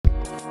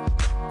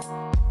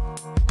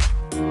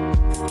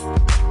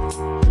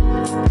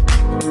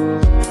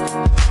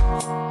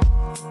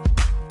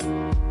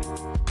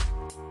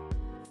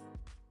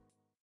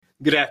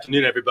Good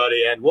afternoon,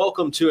 everybody, and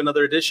welcome to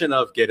another edition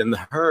of Get in the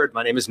Herd.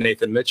 My name is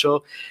Nathan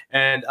Mitchell,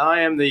 and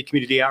I am the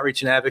Community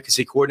Outreach and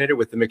Advocacy Coordinator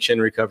with the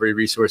McShin Recovery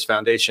Resource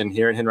Foundation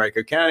here in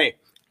Henrico County,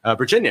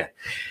 Virginia.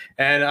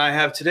 And I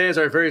have today as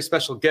our very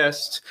special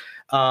guest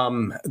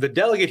the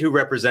delegate who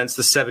represents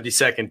the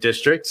 72nd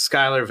District,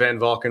 Skylar Van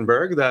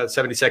Valkenburg. The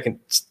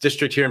 72nd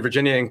District here in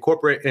Virginia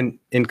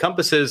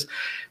encompasses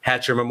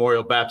Hatcher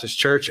Memorial Baptist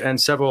Church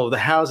and several of the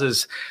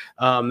houses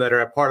that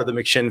are a part of the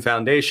McShin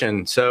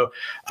Foundation. So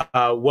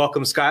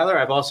welcome, Skylar.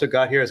 I've also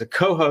got here as a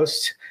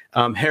co-host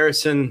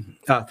Harrison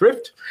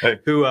Thrift,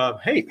 who,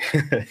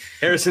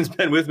 Harrison's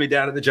been with me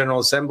down at the General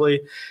Assembly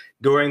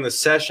during the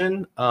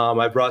session.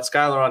 I brought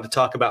Skylar on to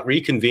talk about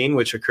Reconvene,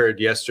 which occurred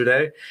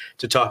yesterday,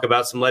 to talk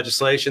about some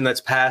legislation that's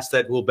passed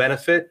that will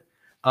benefit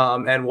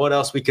and what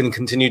else we can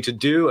continue to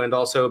do, and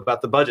also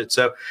about the budget.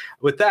 So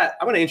with that,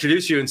 I'm going to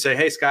introduce you and say,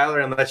 hey,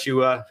 Skylar, and let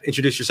you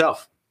introduce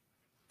yourself.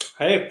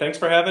 Hey, thanks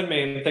for having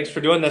me, and thanks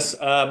for doing this.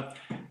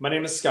 My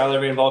name is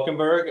Skylar Van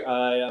Valkenburg.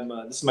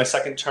 This is my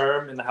second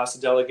term in the House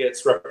of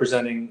Delegates,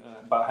 representing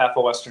about half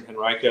of Western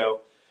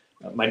Henrico.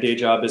 My day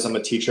job is I'm a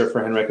teacher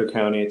for Henrico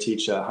County. I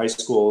teach a high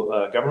school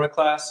government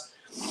class.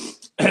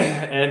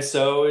 And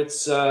so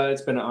it's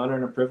been an honor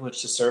and a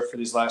privilege to serve for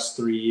these last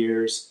 3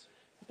 years.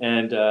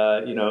 And,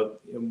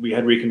 we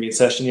had Reconvene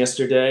session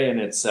yesterday,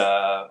 and it's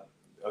a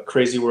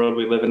crazy world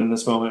we live in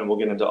this moment, and we'll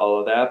get into all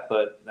of that.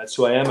 But that's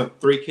who I am. I have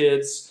 3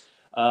 kids,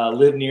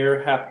 live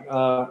near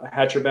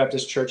Hatcher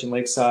Baptist Church in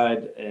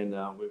Lakeside, and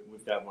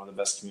we've got one of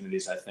the best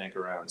communities, I think,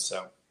 around.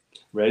 So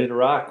ready to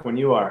rock when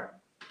you are.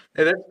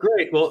 Hey, that's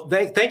great. Well,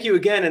 thank you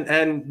again.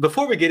 And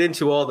before we get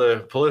into all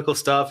the political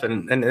stuff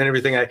and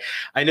everything,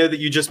 I know that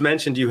you just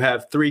mentioned you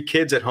have 3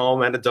 kids at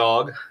home and a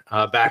dog,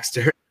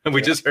 Baxter, and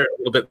we just heard a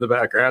little bit in the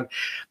background.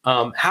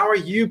 How are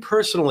you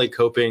personally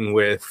coping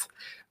with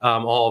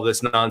all of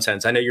this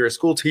nonsense? I know you're a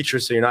school teacher,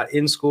 so you're not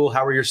in school.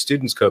 How are your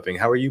students coping?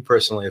 How are you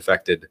personally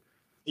affected?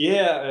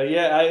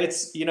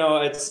 It's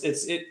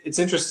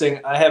interesting.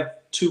 I have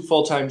 2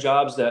 full-time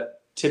jobs that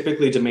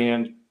typically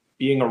demand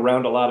being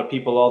around a lot of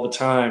people all the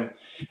time.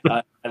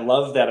 I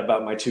love that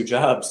about my 2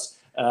 jobs.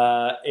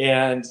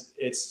 And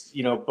it's,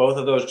 both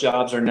of those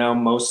jobs are now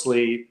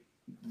mostly,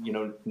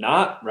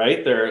 not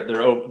right.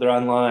 They're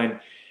online.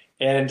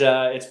 And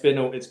it's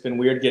been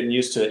weird getting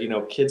used to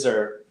it. Kids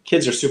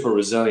are super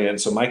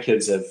resilient. So my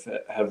kids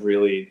have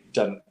really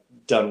done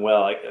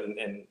well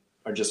and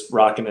are just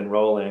rocking and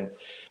rolling.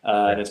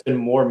 And it's been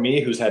more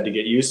me who's had to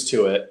get used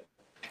to it.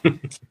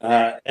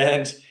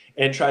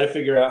 And try to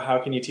figure out how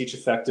can you teach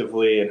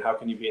effectively and how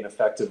can you be an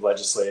effective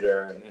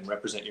legislator and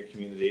represent your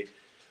community.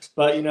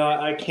 But,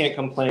 I can't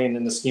complain.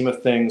 In the scheme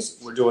of things,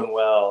 we're doing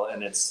well.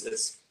 And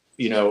it's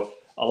a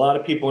lot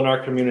of people in our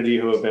community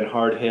who have been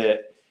hard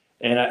hit.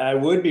 And I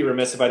would be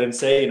remiss if I didn't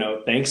say,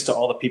 thanks to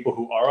all the people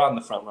who are on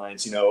the front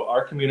lines.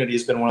 Our community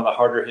has been one of the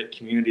harder hit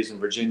communities in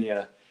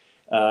Virginia.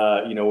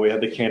 We have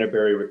the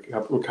Canterbury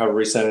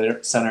Recovery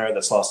Center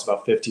that's lost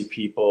about 50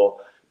 people.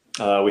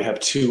 We have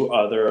 2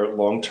 other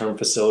long-term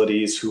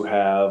facilities who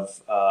have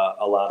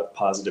a lot of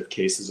positive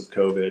cases of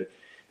COVID.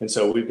 And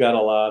so we've got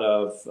a lot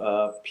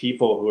of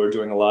people who are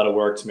doing a lot of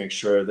work to make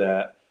sure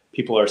that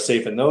people are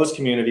safe in those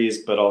communities,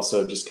 but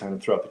also just kind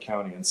of throughout the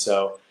county. And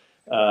so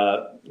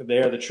they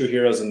are the true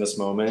heroes in this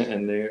moment,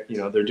 and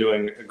they're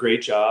doing a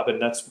great job.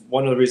 And that's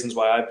one of the reasons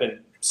why I've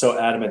been so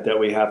adamant that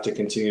we have to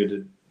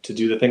continue to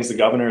do the things the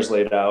governor has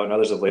laid out and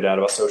others have laid out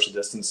about social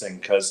distancing,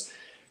 because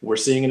we're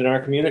seeing it in our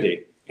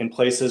community. In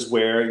places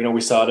where,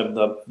 we saw it in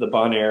the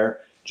Bon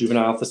Air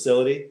juvenile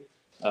facility,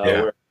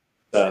 where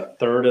a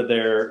third of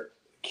their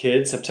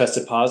kids have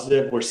tested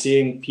positive. We're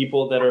seeing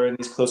people that are in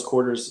these close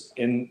quarters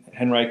in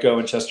Henrico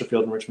and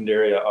Chesterfield and Richmond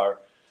area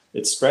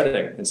it's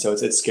spreading. And so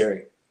it's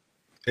scary.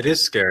 It is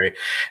scary.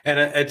 And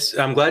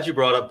I'm glad you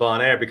brought up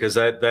Bon Air, because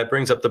that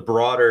brings up the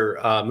broader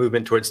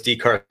movement towards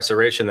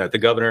decarceration that the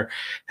governor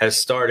has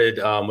started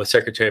with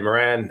Secretary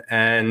Moran.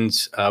 And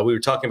we were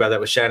talking about that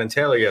with Shannon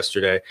Taylor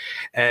yesterday.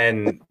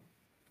 And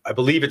I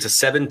believe it's a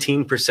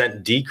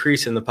 17%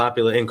 decrease in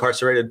the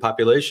incarcerated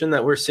population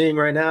that we're seeing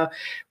right now,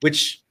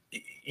 which,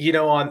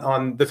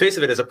 on the face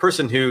of it, as a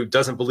person who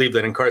doesn't believe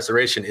that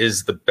incarceration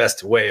is the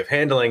best way of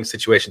handling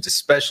situations,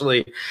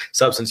 especially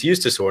substance use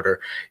disorder,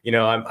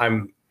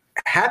 I'm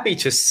happy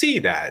to see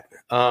that.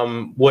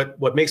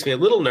 What makes me a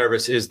little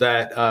nervous is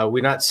that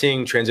we're not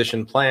seeing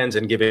transition plans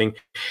and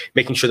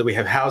making sure that we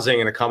have housing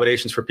and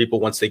accommodations for people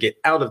once they get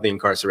out of the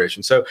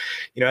incarceration. So,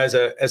 as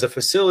a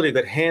facility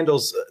that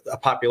handles a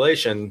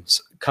population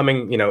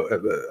coming,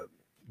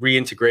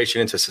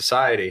 reintegration into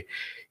society,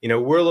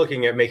 we're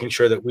looking at making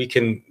sure that we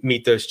can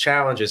meet those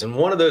challenges. And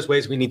one of those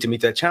ways we need to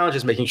meet that challenge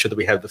is making sure that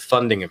we have the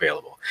funding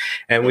available.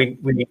 And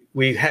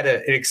we had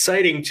an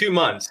exciting 2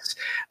 months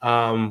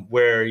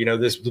where,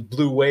 this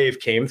blue wave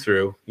came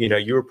through.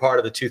 You were part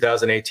of the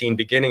 2018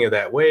 beginning of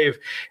that wave,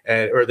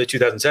 or the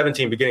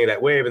 2017 beginning of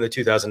that wave, and the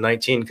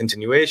 2019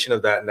 continuation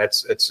of that. And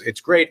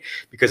it's great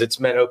because it's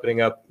meant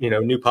opening up,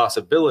 new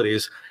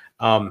possibilities.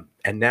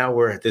 And now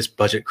we're at this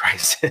budget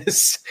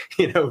crisis,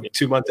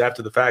 2 months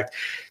after the fact.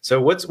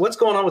 So what's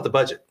going on with the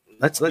budget?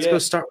 Let's go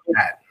start with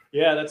that.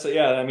 Yeah,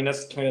 I mean,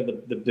 that's kind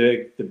of the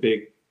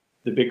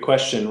big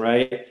question,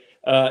 right?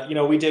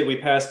 We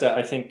passed.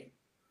 I think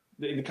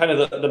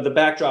the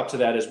backdrop to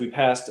that is we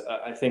passed.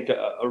 I think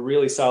a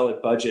really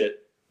solid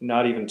budget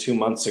not even 2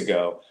 months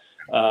ago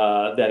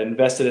that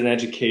invested in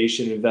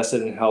education,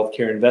 invested in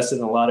healthcare, invested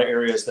in a lot of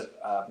areas that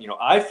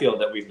I feel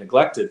that we've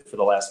neglected for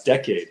the last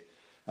decade.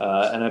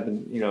 And I've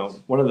been,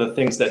 one of the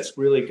things that's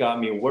really got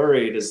me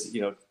worried is,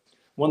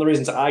 one of the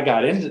reasons I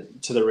got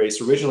into the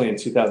race originally in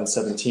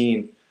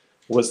 2017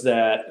 was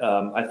that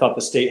I thought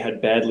the state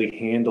had badly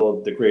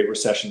handled the Great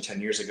Recession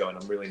 10 years ago, and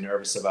I'm really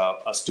nervous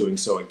about us doing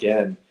so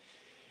again.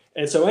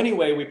 And so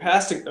anyway, we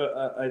passed,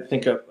 I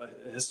think, a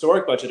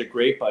historic budget, a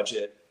great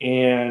budget,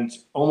 and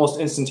almost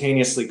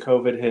instantaneously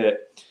COVID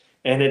hit.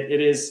 And it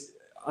is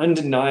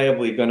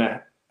undeniably going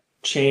to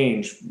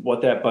change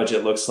what that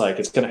budget looks like.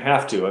 It's going to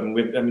have to. I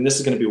mean, this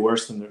is going to be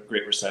worse than the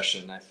Great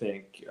Recession, I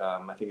think.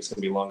 I think it's going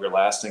to be longer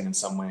lasting in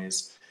some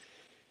ways.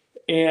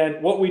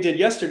 And what we did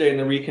yesterday in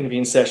the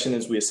reconvene session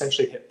is we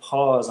essentially hit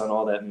pause on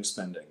all that new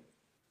spending.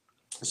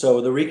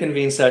 So the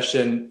reconvene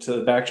session, to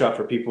the backdrop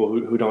for people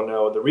who don't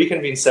know, the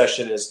reconvene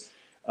session is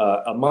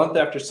a month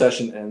after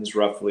session ends,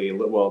 roughly,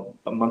 well,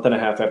 a month and a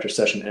half after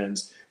session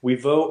ends, we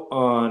vote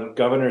on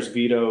governor's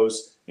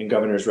vetoes and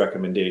governor's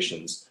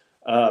recommendations.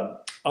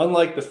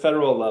 Unlike the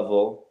federal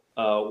level,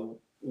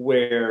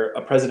 where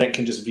a president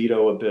can just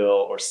veto a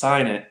bill or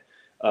sign it,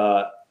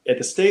 at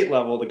the state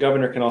level, the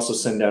governor can also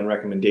send down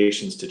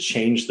recommendations to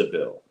change the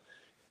bill.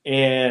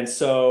 And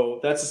so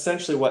that's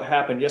essentially what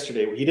happened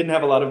yesterday. He didn't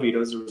have a lot of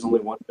vetoes. There was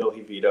only one bill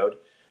he vetoed,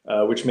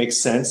 which makes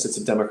sense. It's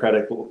a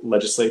Democratic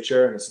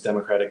legislature and it's a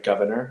Democratic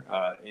governor.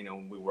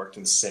 We worked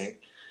in sync.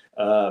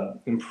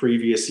 In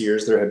previous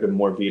years, there had been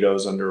more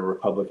vetoes under a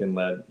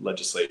Republican-led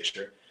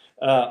legislature.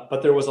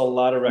 But there was a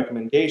lot of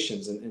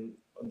recommendations. And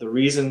the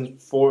reason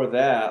for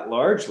that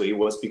largely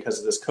was because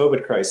of this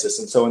COVID crisis.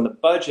 And so in the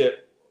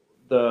budget,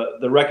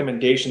 the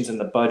recommendations in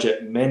the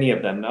budget, many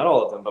of them, not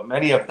all of them, but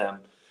many of them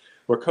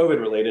were COVID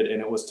related, and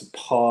it was to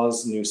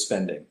pause new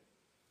spending.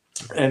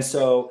 And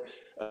so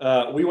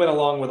we went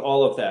along with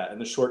all of that in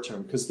the short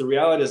term, because the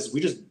reality is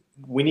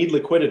we need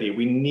liquidity.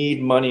 We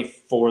need money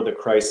for the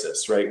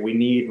crisis, right? We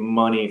need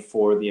money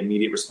for the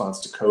immediate response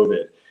to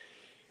COVID.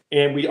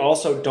 And we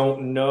also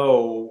don't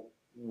know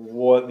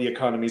what the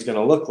economy is going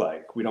to look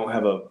like. We don't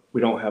have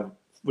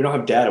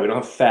data. We don't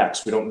have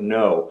facts. We don't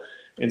know.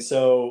 And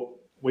so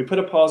we put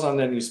a pause on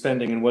that new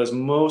spending, and what is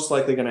most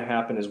likely going to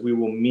happen is we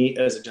will meet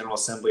as a General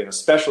Assembly in a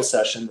special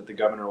session that the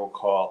governor will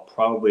call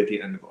probably at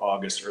the end of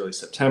August, early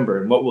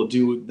September. And what we'll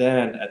do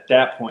then at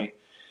that point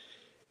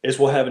is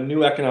we'll have a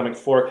new economic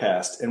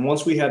forecast. And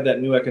once we have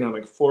that new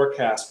economic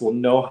forecast, we'll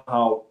know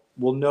how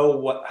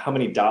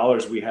many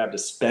dollars we have to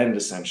spend,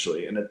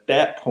 essentially. And at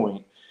that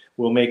point,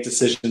 we'll make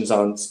decisions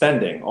on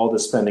spending, all the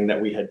spending that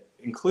we had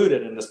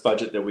included in this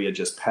budget that we had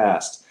just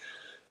passed.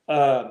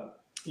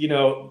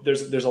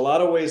 There's a lot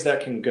of ways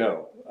that can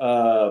go.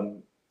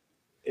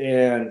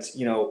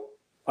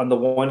 On the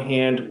one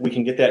hand, we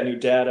can get that new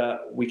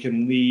data. We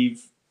can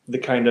leave the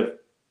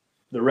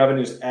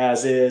revenues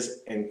as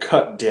is and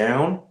cut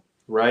down,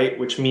 right?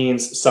 Which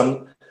means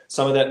some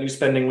of that new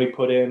spending we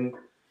put in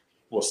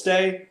will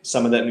stay.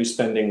 Some of that new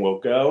spending will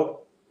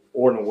go.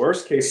 Or in a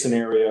worst case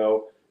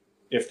scenario,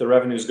 if the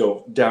revenues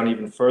go down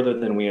even further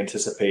than we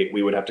anticipate,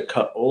 we would have to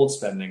cut old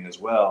spending as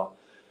well.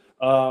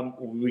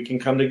 We can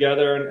come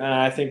together, and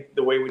I think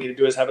the way we need to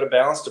do is have a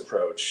balanced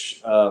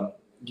approach.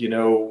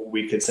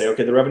 We could say,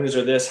 okay, the revenues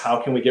are this.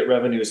 How can we get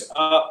revenues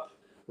up,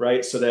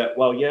 right? So that,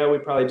 we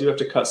probably do have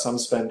to cut some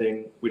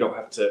spending. We don't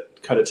have to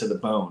cut it to the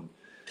bone,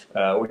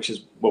 which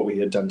is what we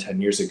had done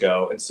 10 years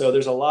ago. And so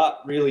there's a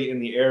lot really in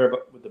the air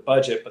with the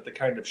budget, but the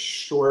kind of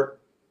short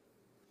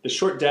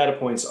data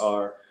points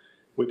are,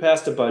 we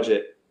passed a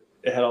budget.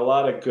 It had a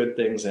lot of good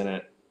things in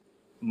it.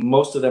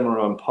 Most of them are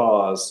on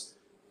pause.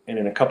 And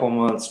in a couple of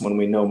months, when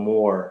we know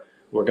more,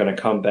 we're going to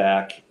come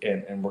back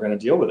and we're going to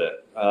deal with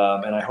it.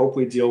 And I hope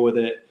we deal with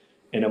it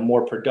in a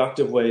more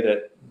productive way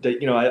that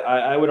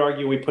I would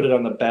argue we put it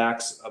on the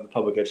backs of the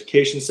public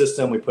education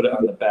system. We put it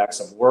on the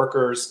backs of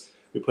workers.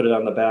 We put it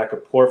on the back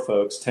of poor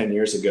folks 10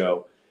 years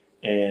ago.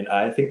 And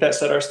I think that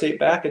set our state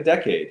back a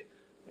decade.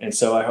 And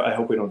so I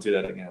hope we don't do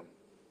that again.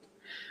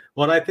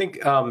 Well, and I think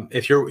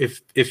if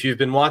you've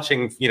been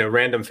watching,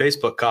 random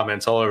Facebook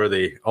comments all over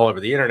the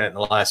internet in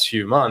the last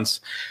few months,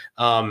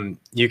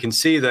 you can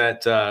see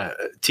that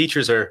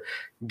teachers are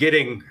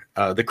getting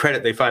the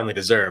credit they finally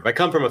deserve. I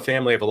come from a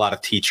family of a lot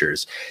of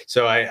teachers,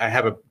 so I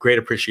have a great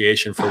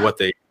appreciation for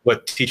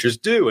what teachers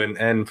do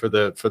and for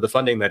the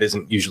funding that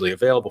isn't usually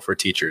available for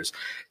teachers.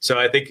 So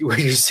I think when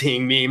you're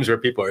seeing memes where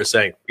people are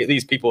saying, "Get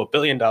these people $1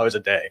 billion a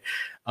day."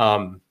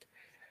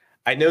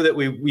 I know that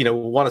we,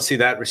 want to see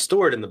that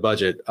restored in the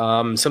budget.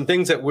 Some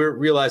things that we're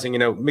realizing,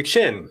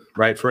 McShin,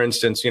 right? For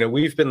instance,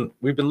 we've been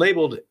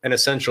labeled an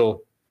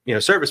essential,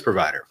 service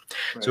provider.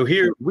 Right. So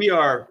here we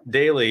are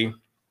daily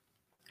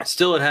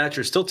still at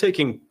Hatcher, still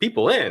taking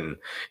people in,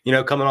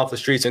 coming off the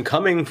streets and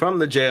coming from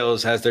the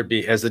jails as the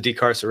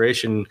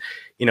decarceration,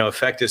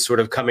 effect is sort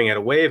of coming at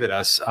a wave at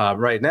us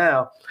right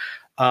now.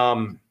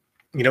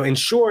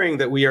 Ensuring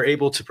that we are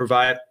able to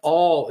provide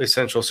all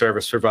essential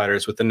service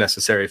providers with the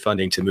necessary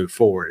funding to move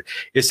forward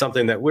is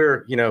something that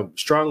we're,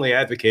 strongly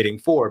advocating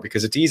for,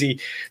 because it's easy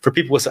for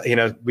people with,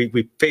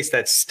 we face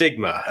that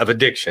stigma of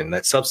addiction,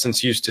 that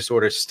substance use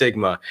disorder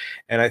stigma.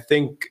 And I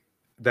think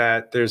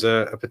that there's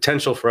a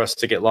potential for us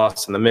to get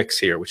lost in the mix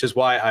here, which is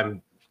why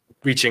I'm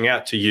reaching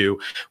out to you,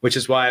 which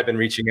is why I've been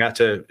reaching out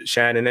to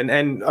Shannon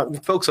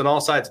and folks on all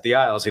sides of the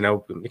aisles.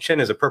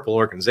 Shannon is a purple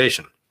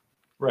organization.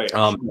 Right.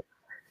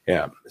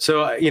 Yeah.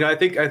 So, I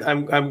think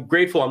I'm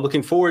grateful. I'm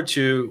looking forward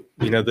to,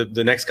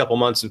 the next couple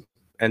months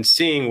and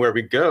seeing where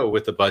we go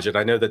with the budget.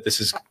 I know that this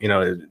is,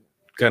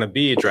 going to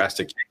be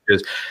drastic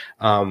changes,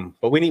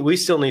 but we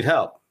still need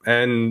help,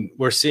 and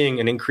we're seeing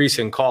an increase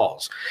in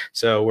calls.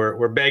 So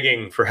we're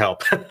begging for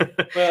help.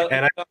 Well,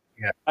 and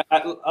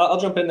I'll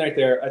jump in right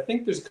there. I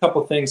think there's a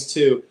couple things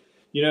too.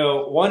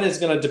 One is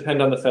going to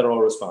depend on the federal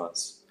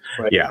response,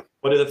 right? Yeah.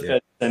 What do the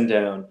feds send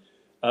down?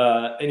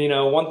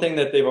 And one thing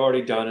that they've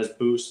already done is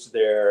boost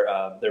their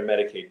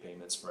Medicaid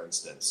payments, for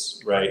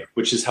instance, right?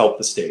 Which has helped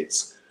the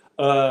states.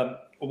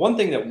 One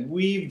thing that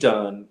we've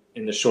done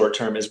in the short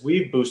term is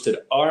we've boosted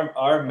our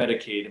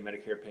Medicaid and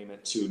Medicare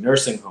payment to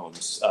nursing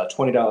homes,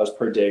 $20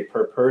 per day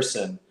per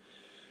person,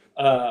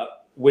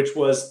 which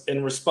was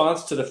in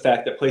response to the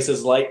fact that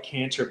places like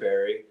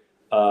Canterbury,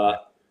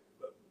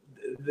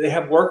 they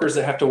have workers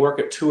that have to work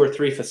at 2 or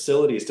 3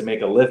 facilities to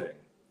make a living,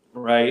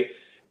 right?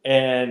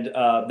 And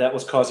that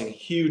was causing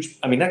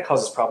that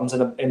causes problems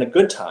in a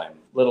good time,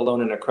 let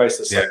alone in a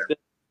crisis like this.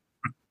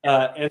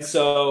 And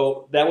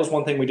so that was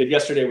one thing we did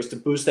yesterday, was to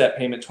boost that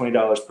payment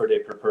 $20 per day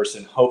per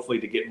person, hopefully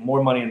to get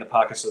more money in the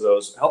pockets of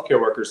those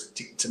healthcare workers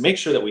to make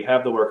sure that we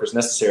have the workers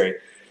necessary.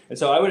 And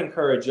so I would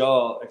encourage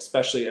y'all,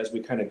 especially as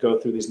we kind of go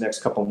through these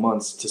next couple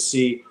months, to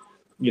see,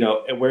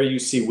 where you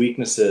see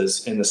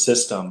weaknesses in the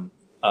system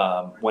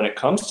when it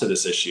comes to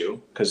this issue,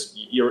 because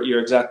you're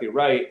exactly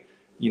right.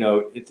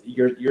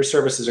 Your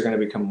services are going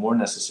to become more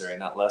necessary,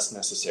 not less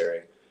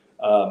necessary.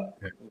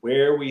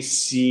 Where we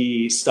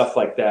see stuff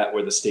like that,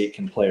 where the state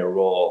can play a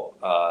role,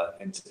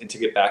 and to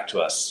get back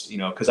to us,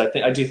 because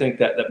I do think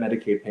that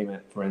Medicaid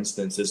payment, for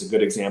instance, is a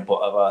good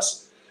example of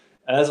us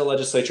as a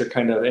legislature,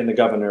 kind of, and the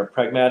governor,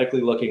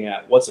 pragmatically looking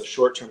at what's a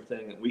short-term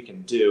thing that we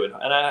can do.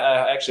 And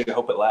I actually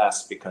hope it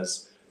lasts,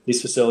 because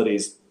these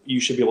facilities, you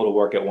should be able to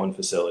work at one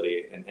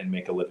facility and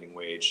make a living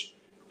wage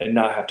and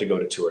not have to go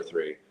to 2 or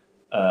 3.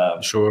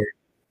 Sure.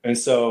 And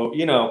so,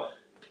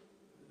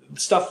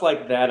 stuff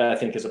like that, I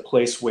think, is a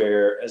place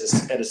where, as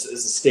a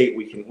state,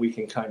 we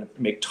can kind of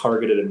make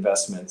targeted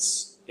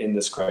investments in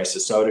this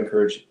crisis. So I would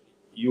encourage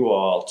you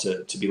all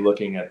to be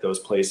looking at those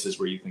places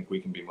where you think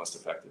we can be most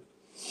effective.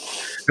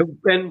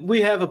 And we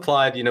have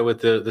applied,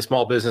 with the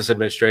Small Business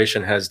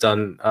Administration has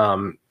done,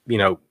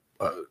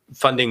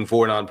 funding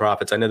for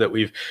nonprofits. I know that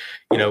we've,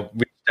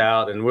 reached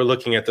out, and we're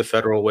looking at the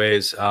federal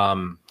ways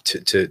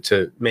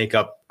to make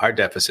up our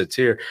deficits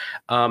here.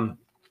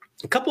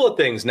 A couple of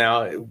things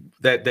now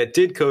that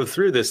did go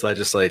through this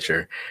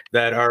legislature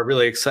that are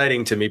really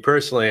exciting to me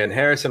personally, and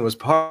Harrison was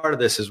part of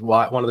this. Is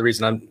why one of the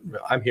reasons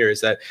I'm here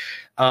is that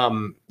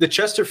the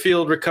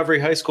Chesterfield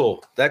Recovery High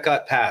School that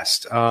got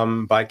passed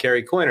by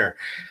Carrie Coyner,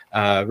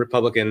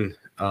 Republican.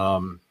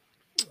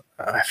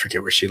 I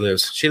forget where she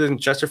lives. She lives in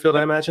Chesterfield,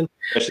 I imagine.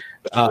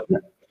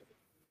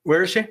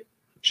 Where is she?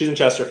 She's in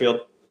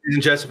Chesterfield. In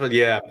Chesterfield,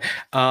 yeah.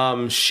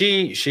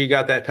 She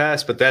got that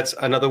passed, but that's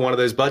another one of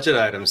those budget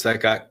items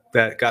that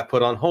got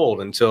put on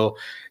hold until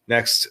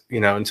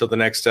the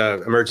next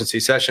emergency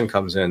session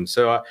comes in.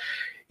 So,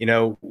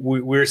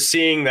 we're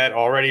seeing that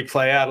already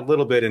play out a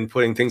little bit in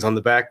putting things on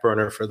the back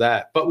burner for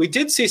that. But we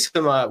did see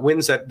some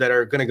wins that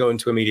are going to go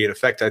into immediate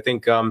effect. I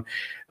think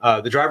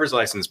the driver's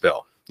license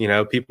bill.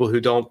 People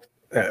who don't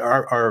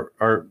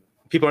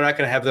people are not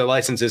going to have their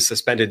licenses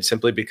suspended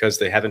simply because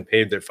they haven't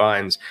paid their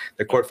fines,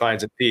 their court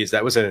fines and fees.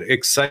 That was an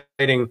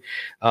exciting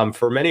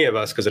for many of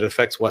us, because it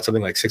affects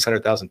something like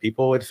 600,000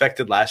 people. It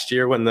affected last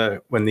year when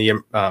the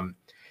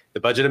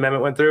budget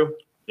amendment went through.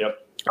 Yep,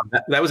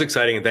 that was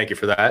exciting, and thank you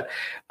for that.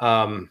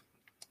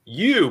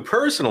 You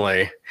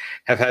personally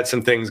have had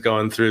some things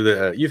going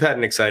through you've had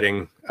an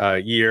exciting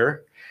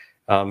year.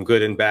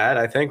 Good and bad,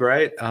 I think,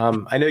 right?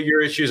 I know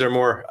your issues are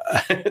more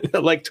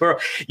electoral.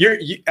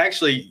 You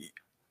actually,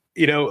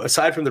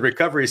 aside from the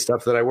recovery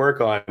stuff that I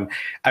work on,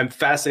 I'm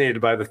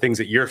fascinated by the things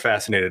that you're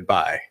fascinated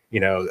by.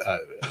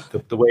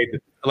 The way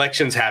that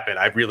elections happen.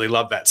 I really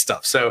love that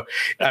stuff. So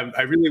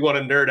I really want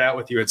to nerd out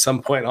with you at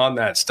some point on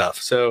that stuff.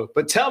 So,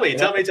 but tell me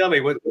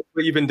what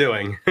you've been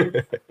doing.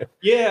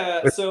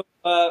 Yeah. So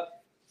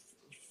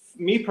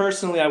me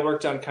personally, I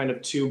worked on kind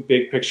of 2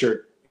 big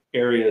picture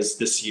areas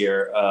this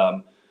year.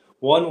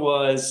 One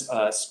was,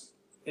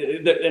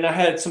 and I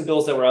had some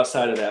bills that were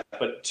outside of that,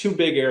 but 2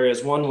 big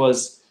areas. One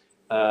was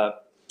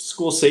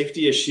school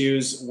safety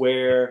issues,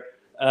 where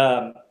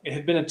It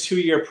had been a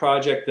 2-year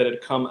project that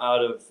had come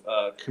out of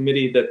a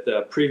committee that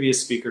the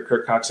previous speaker,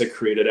 Kirk Cox, had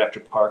created after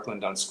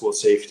Parkland on school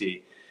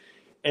safety.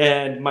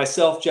 And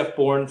myself, Jeff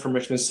Bourne from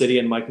Richmond City,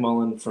 and Mike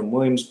Mullen from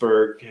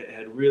Williamsburg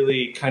had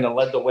really kind of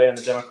led the way on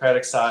the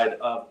Democratic side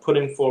of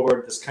putting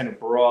forward this kind of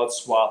broad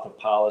swath of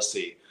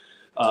policy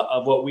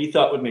of what we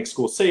thought would make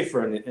schools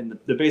safer. And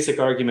the basic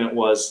argument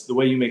was the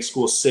way you make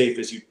schools safe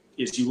is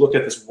you look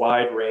at this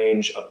wide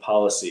range of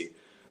policy.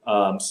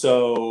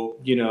 So,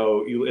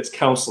 it's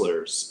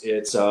counselors,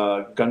 it's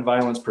gun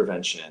violence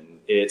prevention,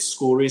 it's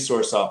school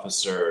resource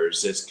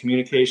officers, it's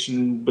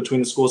communication between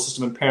the school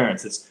system and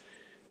parents.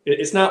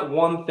 It's not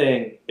one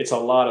thing, it's a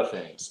lot of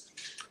things.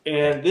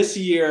 And this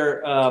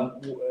year,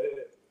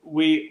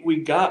 we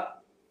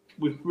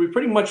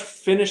pretty much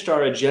finished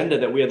our agenda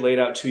that we had laid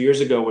out 2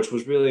 years ago, which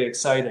was really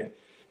exciting.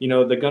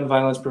 The gun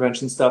violence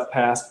prevention stuff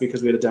passed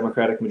because we had a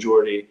Democratic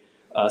majority.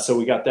 So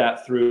we got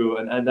that through,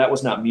 and that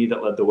was not me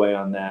that led the way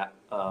on that,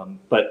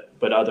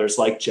 but others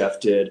like Jeff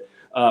did.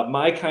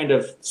 My kind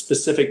of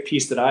specific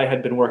piece that I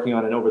had been working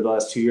on and over the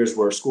last 2 years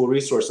were school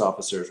resource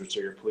officers, which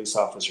are your police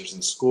officers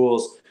in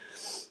schools.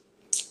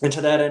 And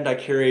to that end, I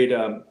carried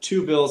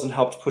 2 bills and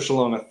helped push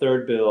along a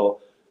 3rd bill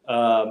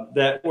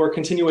that were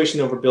continuation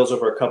over bills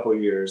over a couple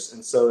of years.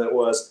 And so that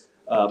was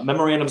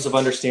memorandums of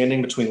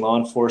understanding between law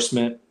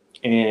enforcement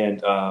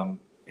and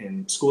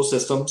school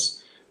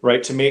systems,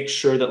 right, to make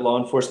sure that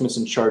law enforcement's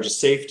in charge of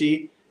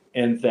safety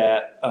and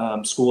that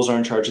schools are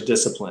in charge of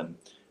discipline.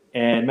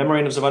 And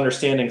memorandums of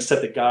understanding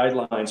set the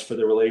guidelines for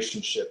the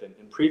relationship.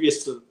 And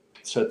previous to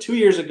 2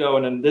 years ago,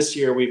 and then this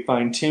year we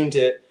fine-tuned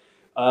it.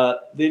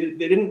 They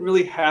didn't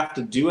really have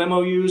to do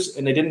MOUs,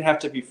 and they didn't have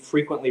to be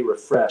frequently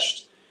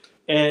refreshed.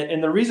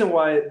 And the reason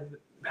why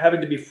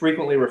having to be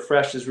frequently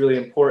refreshed is really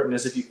important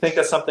is if you think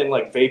of something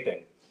like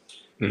vaping,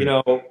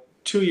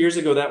 2 years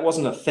ago that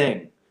wasn't a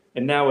thing,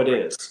 and now it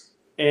is.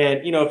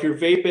 And if you're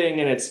vaping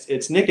and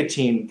it's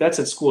nicotine, that's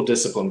a school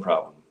discipline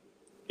problem.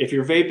 If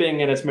you're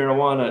vaping and it's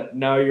marijuana,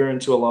 now you're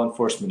into a law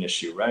enforcement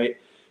issue, right?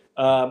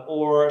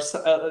 Or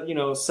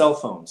cell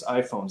phones,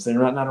 iPhones. They're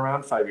not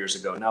around 5 years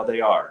ago. Now they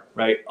are,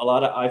 right? A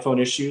lot of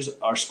iPhone issues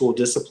are school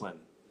discipline,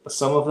 but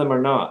some of them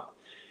are not.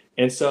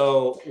 And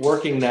so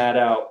working that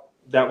out,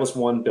 that was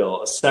one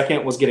bill. A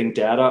second was getting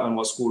data on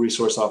what school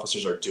resource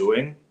officers are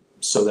doing,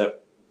 so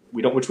that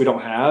which we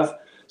don't have,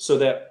 so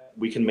that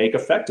we can make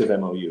effective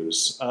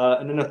MOUs.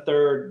 And then a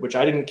third, which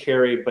I didn't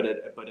carry, but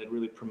it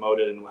really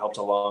promoted and helped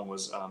along,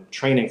 was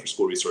training for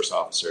school resource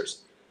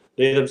officers.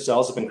 They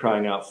themselves have been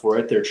crying out for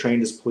it. They're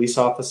trained as police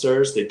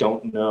officers. They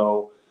don't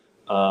know.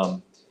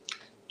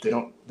 They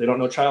don't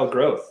know child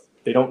growth.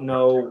 They don't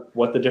know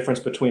what the difference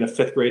between a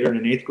 5th grader and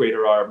an 8th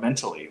grader are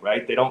mentally.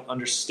 Right? They don't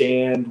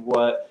understand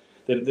what.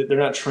 They're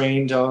not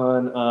trained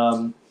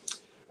on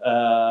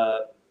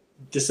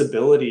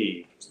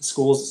disability.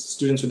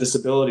 Students with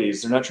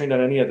disabilities. They're not trained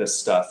on any of this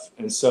stuff.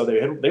 And so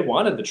they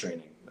wanted the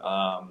training.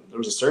 There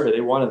was a survey.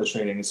 They wanted the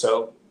training, and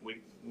so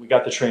we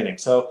got the training.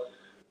 So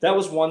that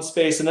was one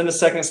space. And then the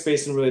second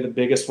space, and really the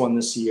biggest one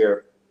this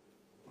year,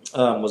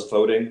 was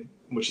voting,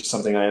 which is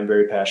something I am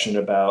very passionate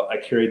about. I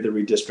carried the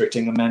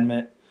redistricting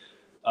amendment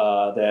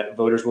that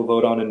voters will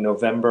vote on in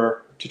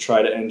November to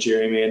try to end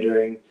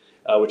gerrymandering,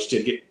 which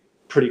did get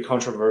pretty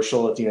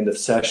controversial at the end of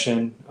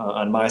session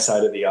on my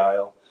side of the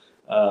aisle.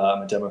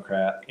 I'm a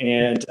Democrat.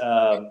 And,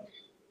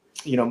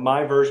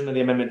 my version of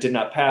the amendment did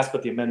not pass,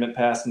 but the amendment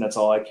passed, and that's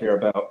all I care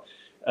about.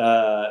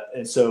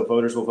 And so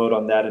voters will vote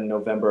on that in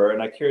November,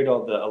 and I carried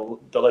all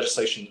the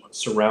legislation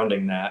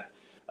surrounding that.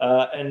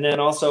 And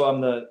then also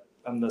I'm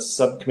the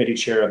subcommittee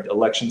chair of the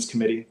elections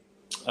committee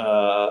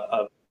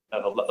of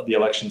the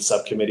election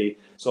subcommittee.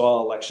 So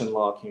all election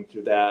law came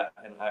through that,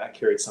 and I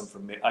carried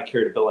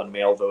a bill on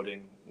mail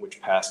voting, which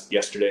passed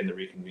yesterday in the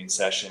reconvened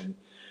session,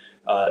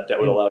 that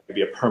would allow you to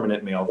be a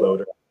permanent mail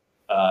voter.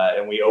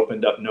 And we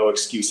opened up no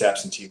excuse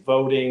absentee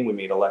voting. We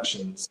made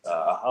elections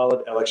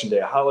election day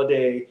a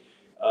holiday.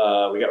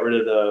 We got rid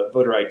of the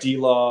voter ID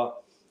law.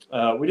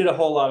 We did a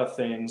whole lot of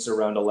things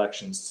around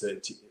elections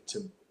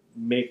to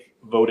make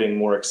voting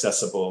more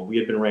accessible. We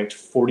had been ranked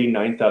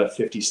 49th out of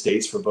 50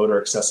 states for voter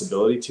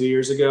accessibility 2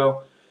 years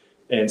ago.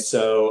 And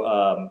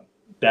so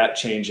that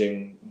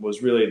changing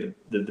was really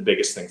the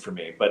biggest thing for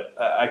me. But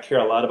I care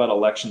a lot about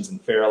elections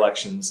and fair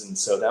elections. And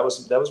so that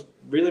was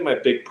really my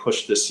big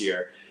push this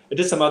year. I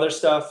did some other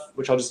stuff,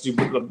 which I'll just do.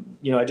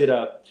 I did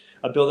a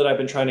bill that I've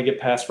been trying to get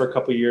passed for a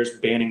couple of years,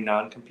 banning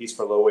non-competes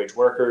for low-wage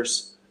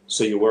workers.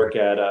 So you work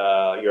at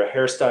you're a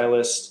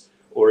hairstylist,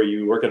 or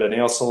you work at a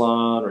nail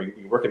salon, or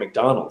you work at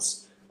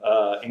McDonald's.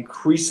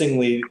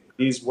 Increasingly,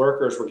 these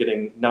workers were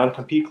getting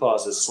non-compete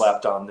clauses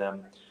slapped on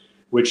them,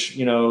 which,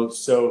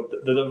 so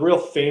the real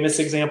famous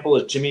example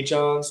is Jimmy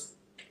John's,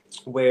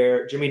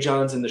 where Jimmy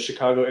John's in the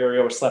Chicago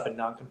area were slapping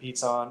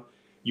non-competes on.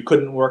 You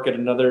couldn't work at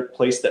another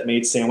place that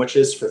made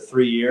sandwiches for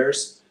 3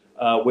 years,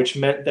 which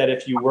meant that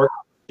if you worked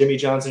at Jimmy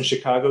John's in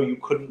Chicago, you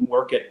couldn't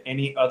work at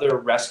any other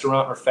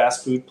restaurant or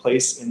fast food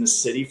place in the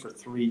city for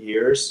 3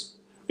 years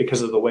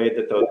because of the way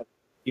that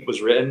it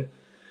was written.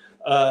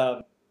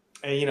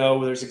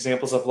 And there's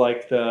examples of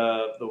like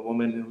the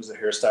woman who was a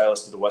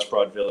hairstylist at the West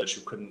Broad Village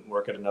who couldn't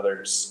work at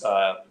another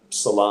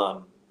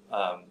salon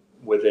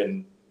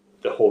within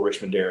the whole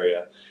Richmond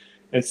area,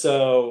 and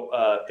so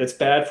it's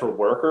bad for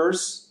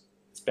workers.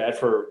 It's bad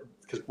for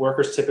because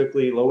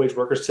low wage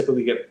workers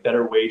typically get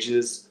better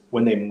wages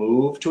when they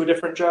move to a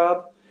different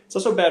job. It's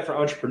also bad for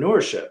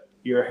entrepreneurship.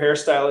 You're a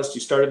hairstylist,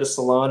 you started a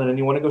salon, and then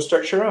you want to go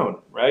start your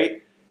own,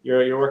 right?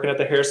 You're working at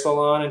the hair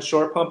salon in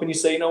Shore Pump, and you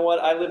say, you know what?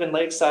 I live in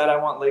Lakeside. I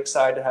want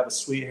Lakeside to have a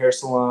sweet hair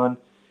salon,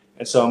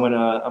 and so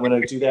I'm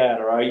gonna do that.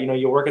 Or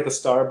you work at the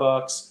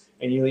Starbucks,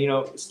 and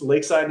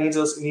Lakeside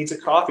needs a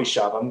coffee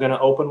shop. I'm gonna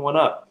open one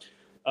up,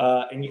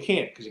 and you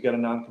can't because you got a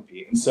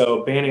non-compete. And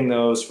so banning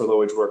those for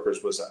low-wage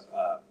workers was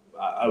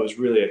I was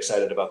really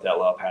excited about that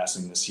law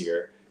passing this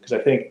year because I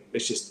think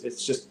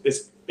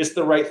it's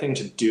the right thing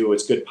to do.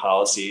 It's good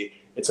policy.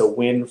 It's a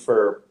win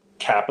for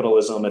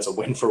capitalism. It's a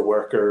win for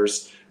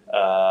workers.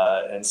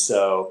 And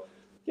so,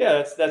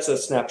 yeah, that's a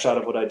snapshot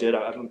of what I did.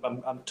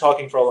 I'm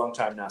talking for a long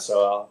time now,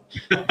 so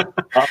I'll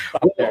stop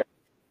there.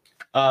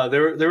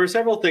 There were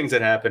several things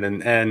that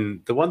happened,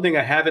 and the one thing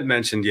I haven't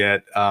mentioned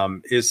yet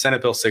is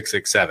Senate Bill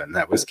 667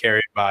 that was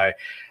carried by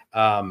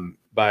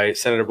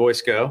Senator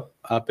Boysko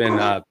up in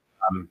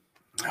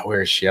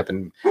where is she, up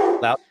in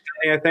Loudoun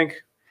County, I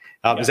think.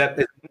 Is that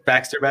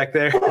Baxter back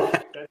there?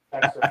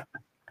 Baxter.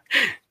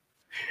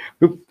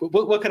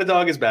 What kind of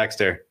dog is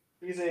Baxter?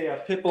 He's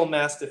a pit bull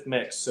mastiff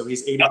mix, so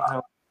he's 80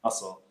 pounds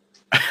muscle.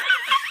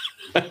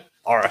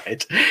 All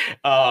right.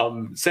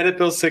 Senate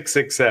Bill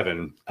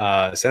 667.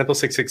 Senate Bill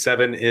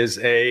 667 is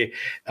an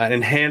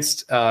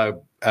enhanced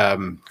Good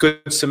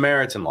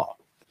Samaritan law,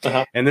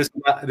 and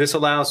this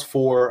allows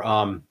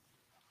for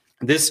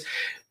this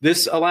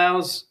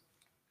allows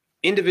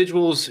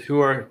individuals who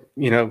are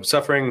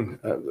suffering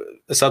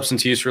a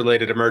substance use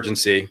related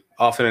emergency,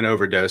 often an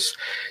overdose,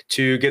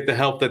 to get the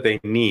help that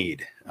they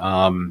need,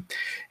 and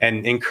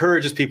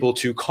encourages people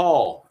to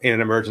call in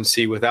an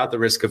emergency without the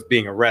risk of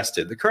being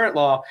arrested. The current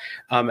law,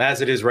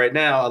 as it is right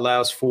now,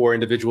 allows for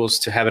individuals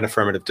to have an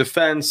affirmative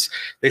defense.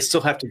 They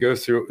still have to go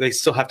through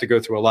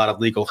a lot of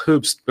legal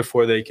hoops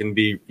before they can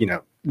be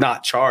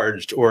not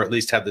charged, or at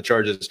least have the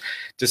charges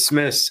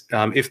dismissed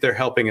if they're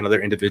helping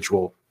another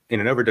individual in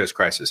an overdose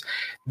crisis.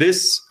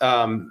 This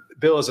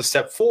bill is a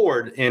step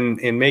forward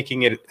in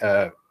making it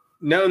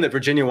known that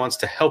Virginia wants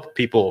to help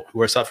people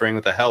who are suffering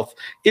with a health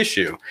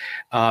issue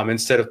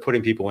instead of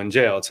putting people in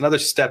jail. It's another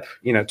step,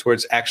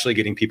 towards actually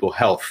getting people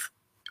health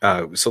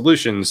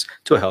solutions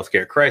to a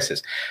healthcare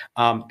crisis.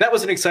 That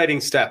was an exciting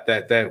step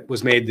that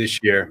was made this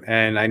year,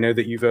 and I know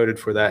that you voted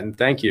for that, and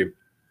thank you.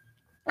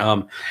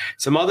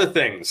 Some other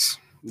things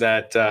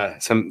that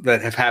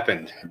have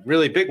happened.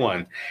 Really big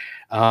one.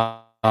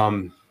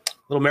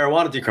 Little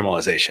marijuana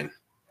decriminalization.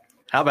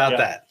 How about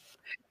that?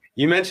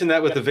 You mentioned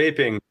that with the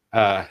vaping.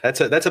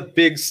 That's a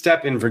big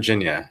step in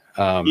Virginia.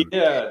 We've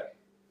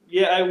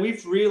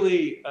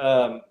really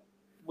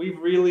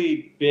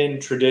been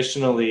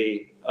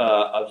traditionally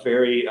a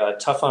very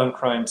tough on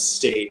crime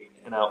state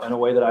in a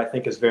way that I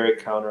think is very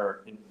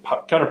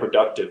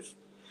counterproductive.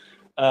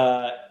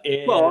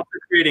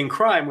 Creating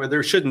crime where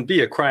there shouldn't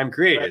be a crime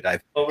created.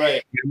 Right.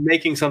 You're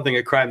making something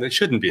a crime that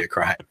shouldn't be a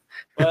crime.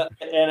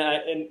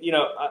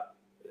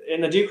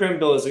 And the decrim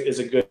bill is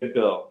a good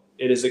bill.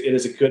 It is a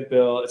good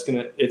bill.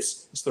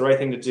 It's the right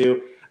thing to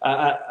do.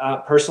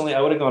 Personally,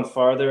 I would have gone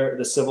farther.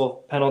 The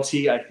civil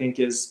penalty, I think,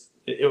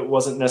 it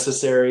wasn't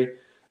necessary,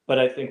 but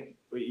I think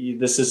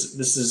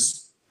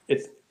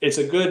it's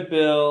a good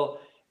bill.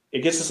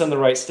 It gets us on the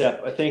right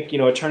step. I think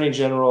Attorney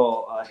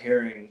General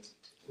Herring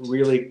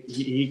really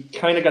he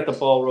kind of got the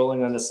ball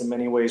rolling on this in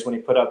many ways when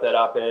he put out that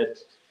op-ed.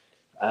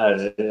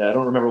 I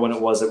don't remember when it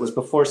was. It was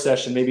before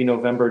session, maybe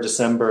November,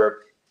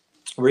 December,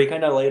 where he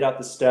kind of laid out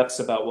the steps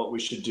about what we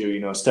should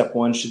do. Step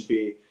one should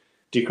be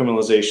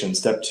decriminalization.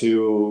 Step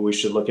two, we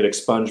should look at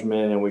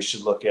expungement, and we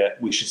should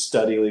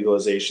study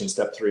legalization.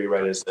 Step three,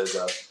 right, is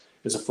a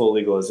full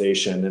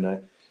legalization.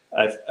 And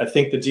I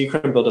think the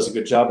decrim bill does a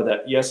good job of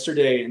that.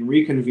 Yesterday in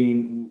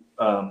reconvene,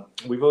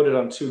 we voted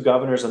on two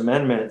governor's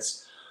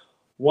amendments.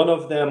 One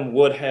of them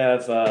would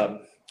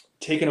have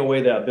taken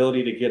away the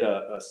ability to get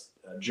a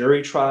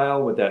jury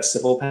trial with that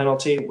civil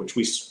penalty, which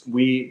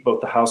we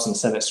both the House and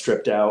Senate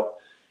stripped out.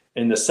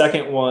 And the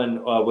second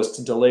one was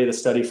to delay the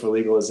study for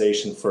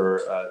legalization for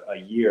a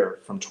year,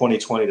 from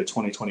 2020 to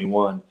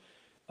 2021.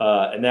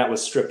 And that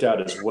was stripped out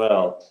as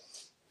well.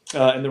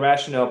 And the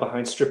rationale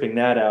behind stripping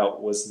that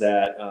out was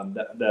that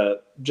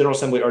the General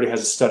Assembly already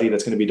has a study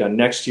that's going to be done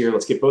next year.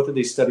 Let's get both of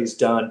these studies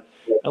done,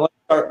 and let's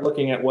start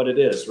looking at what it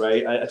is,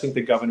 right? I think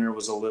the governor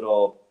is a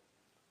little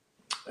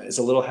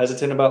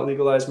hesitant about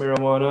legalized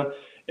marijuana.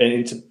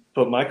 And to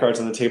put my cards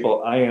on the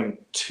table, I am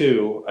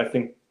too. I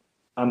think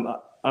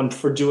I'm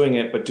for doing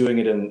it, but doing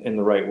it in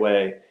the right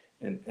way.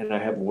 And I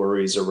have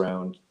worries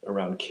around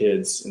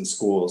kids in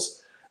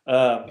schools.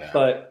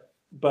 But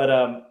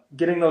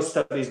getting those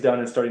studies done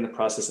and starting the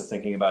process of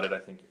thinking about it, I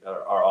think,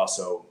 are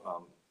also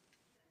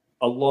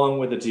along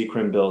with the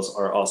decrim bills,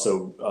 are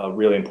also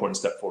really important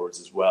step forwards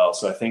as well.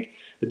 So I think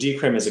the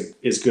decrim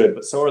is good,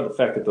 but so are the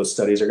fact that those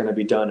studies are going to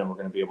be done, and we're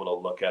going to be able to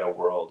look at a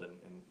world and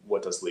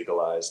what does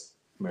legalized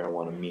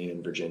marijuana mean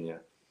in Virginia.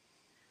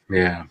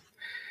 Yeah,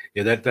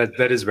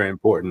 that is very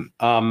important.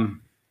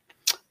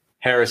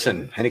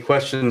 Harrison, any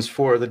questions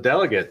for the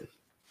delegate?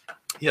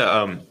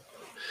 Yeah,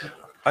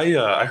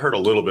 I heard a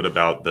little bit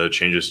about the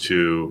changes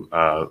to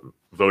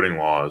voting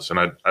laws, and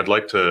I'd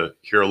like to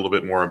hear a little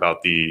bit more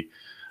about the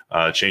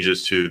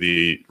changes to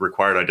the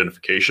required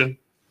identification.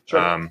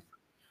 Sure.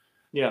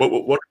 Yeah.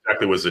 What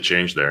exactly was the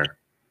change there?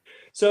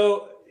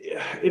 So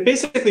it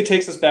basically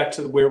takes us back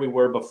to where we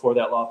were before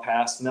that law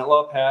passed. And that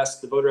law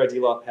passed, the voter ID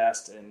law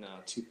passed in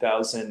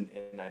 2000,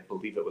 and I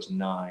believe it was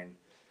 9,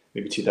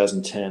 maybe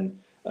 2010.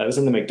 It was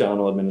in the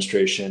McDonnell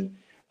administration.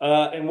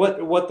 And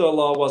what the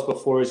law was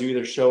before is you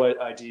either show an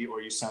ID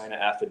or you sign an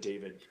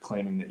affidavit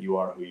claiming that you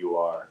are who you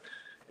are.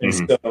 And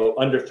so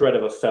under threat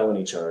of a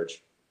felony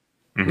charge.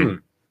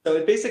 So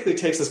it basically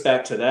takes us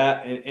back to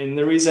that. And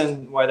the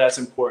reason why that's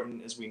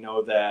important is we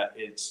know that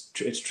it's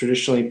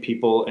traditionally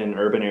people in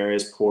urban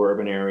areas, poor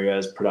urban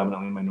areas,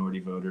 predominantly minority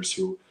voters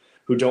who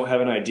don't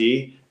have an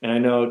ID. And I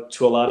know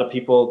to a lot of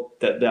people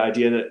that the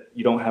idea that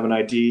you don't have an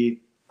ID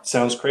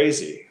sounds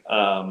crazy.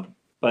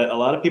 But a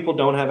lot of people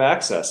don't have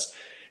access.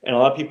 And a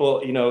lot of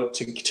people,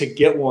 to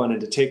get one and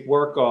to take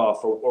work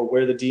off or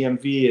where the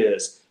DMV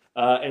is.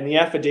 And the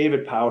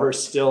affidavit power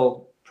is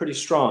still pretty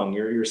strong.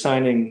 You're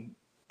signing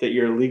that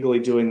you're legally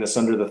doing this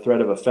under the threat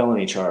of a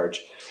felony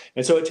charge.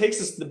 And so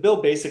the bill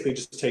basically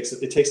just takes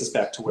us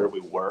back to where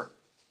we were,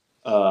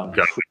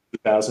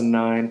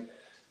 2009,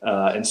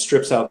 and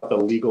strips out the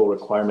legal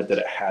requirement that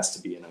it has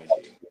to be an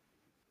ID.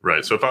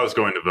 Right. So if I was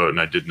going to vote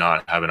and I did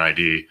not have an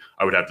ID,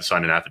 I would have to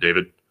sign an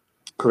affidavit?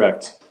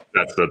 Correct.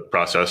 That's the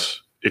process.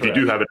 If Correct.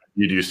 You do have an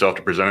ID, do you still have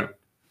to present it?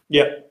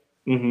 Yep.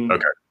 Mm-hmm.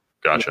 Okay.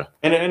 Gotcha.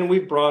 And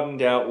we've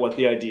broadened out what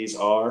the IDs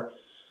are.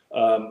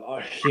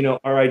 Our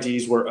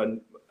IDs were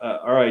I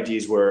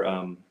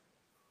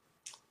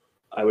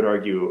would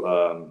argue,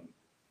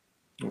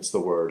 what's the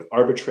word?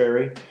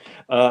 Arbitrary.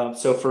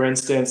 So for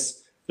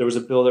instance, there was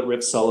a bill that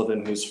Rip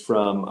Sullivan, who's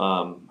from,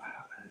 I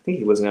think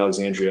he lives in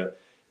Alexandria,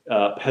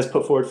 has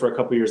put forward for a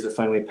couple of years that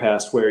finally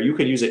passed, where you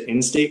could use an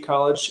in-state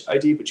college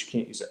ID, but you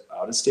can't use an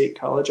out-of-state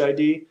college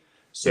ID.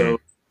 So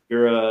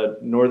you're a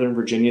Northern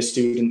Virginia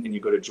student and you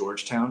go to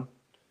Georgetown,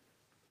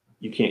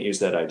 you can't use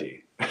that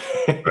ID.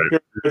 Right. You're a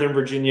Northern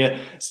Virginia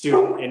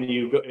student and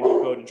you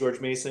go to George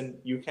Mason,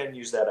 you can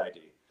use that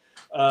ID.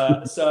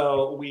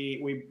 So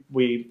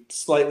we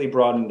slightly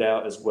broadened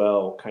out as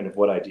well kind of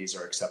what IDs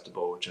are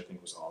acceptable, which I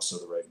think was also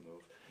the right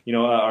move.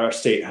 Our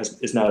state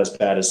is not as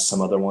bad as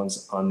some other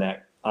ones in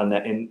that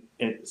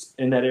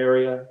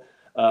area.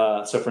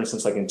 So for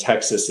instance, like in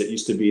Texas, it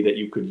used to be that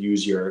you could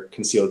use your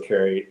concealed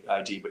carry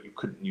ID, but you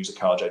couldn't use a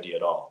college ID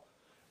at all.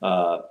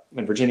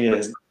 And Virginia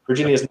is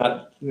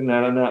not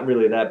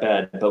really that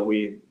bad, but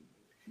we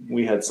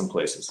had some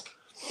places.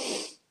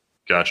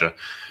 Gotcha.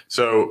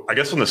 So I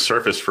guess on the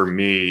surface for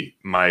me,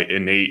 my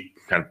innate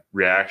kind of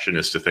reaction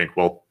is to think,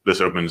 well,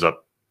 this opens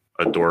up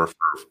a door for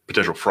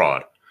potential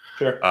fraud.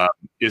 Sure.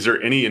 Is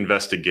there any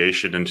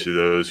investigation into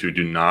those who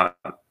do not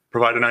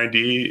provide an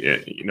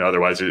ID?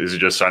 Otherwise, is it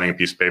just signing a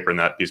piece of paper and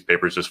that piece of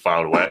paper is just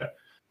filed away?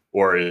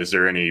 Or is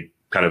there any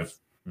kind of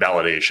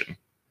validation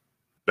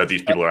that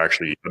these people are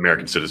actually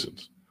American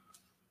citizens?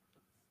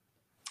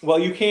 Well,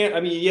 you can't.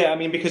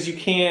 Because you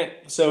can't.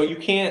 So you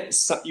can't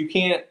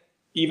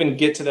even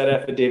get to that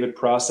affidavit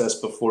process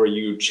before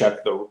you're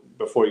checked the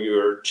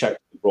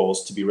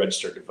rolls to be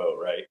registered to vote,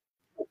 right?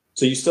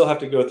 So you still have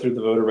to go through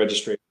the voter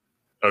registration.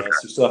 Okay.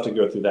 You still have to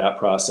go through that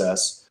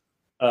process.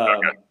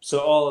 So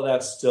all of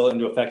that's still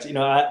into effect.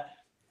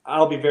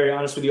 I'll be very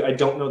honest with you. I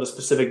don't know the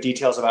specific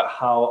details about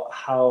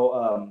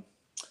how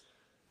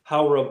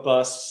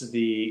robust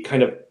the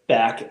kind of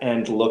back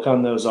end look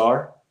on those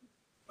are.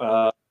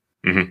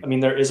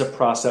 There is a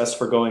process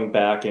for going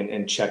back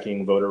and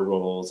checking voter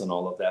rolls and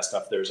all of that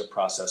stuff. There's a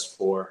process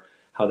for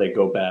how they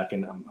go back,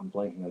 and I'm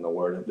blanking on the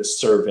word, the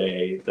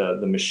survey,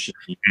 the machine,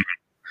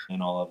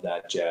 and all of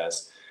that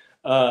jazz.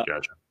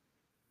 Gotcha.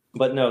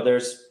 But no,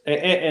 there's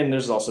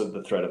also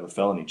the threat of a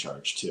felony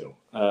charge too.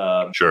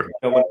 Sure.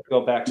 When we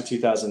go back to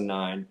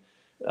 2009,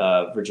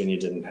 Virginia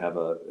didn't have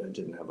a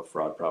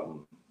fraud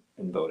problem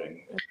in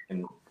voting,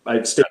 and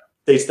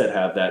states that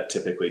have that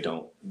typically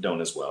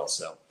don't as well.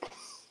 So.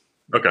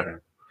 Okay.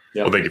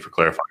 Yep. Well, thank you for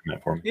clarifying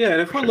that for me. Yeah,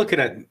 and if we're looking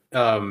at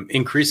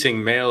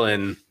increasing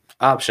mail-in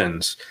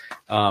options,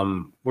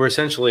 we're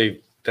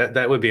essentially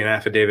that would be an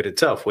affidavit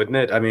itself, wouldn't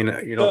it? I mean,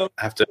 you don't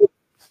have to.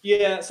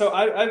 Yeah. So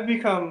I've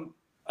become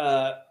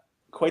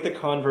quite the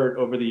convert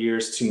over the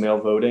years to mail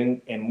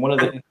voting, and one of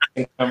the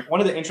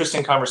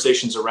interesting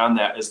conversations around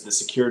that is the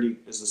security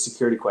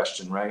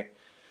question, right?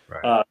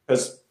 Right.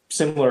 Because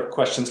similar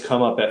questions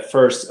come up at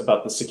first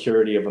about the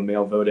security of a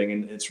mail voting,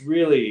 and it's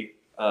really.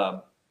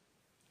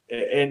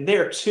 And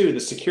there too,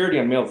 the security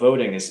on mail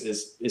voting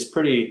is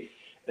pretty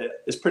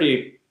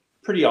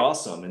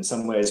awesome in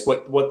some ways.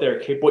 What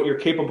you're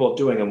capable of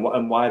doing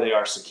and why they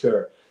are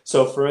secure.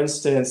 So, for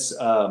instance,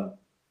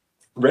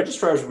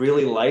 registrars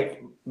really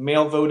like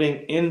mail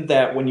voting in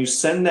that when you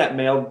send that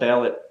mailed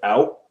ballot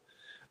out,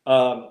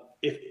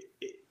 if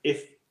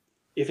if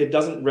if it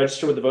doesn't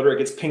register with the voter, it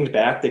gets pinged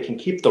back. They can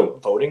keep the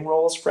voting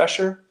rolls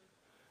fresher,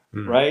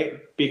 right?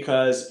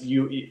 Because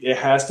it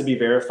has to be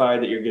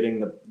verified that you're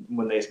getting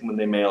when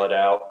they mail it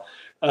out.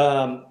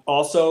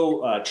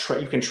 Also,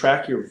 you can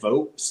track your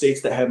vote.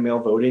 States that have mail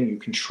voting, you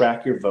can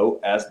track your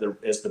vote as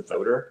the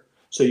voter,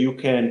 so you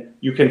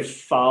can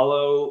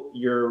follow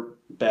your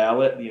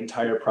ballot the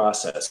entire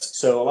process.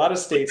 So a lot of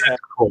states have,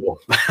 cool.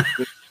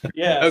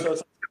 yeah, okay. so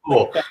it's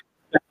Cool.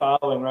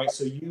 following, right?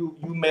 So you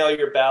mail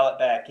your ballot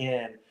back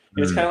in.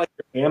 And it's kind of like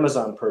your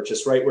Amazon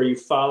purchase, right? Where you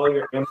follow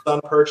your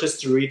Amazon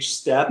purchase through each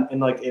step.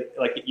 And like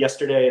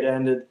yesterday, it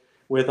ended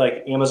with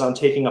like Amazon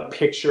taking a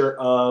picture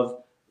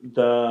of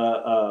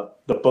the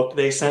book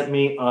they sent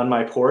me on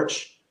my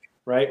porch,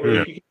 right?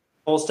 Where you get the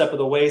whole step of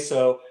the way.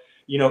 So,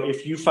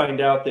 if you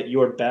find out that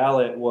your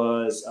ballot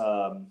was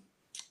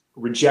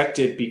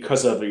rejected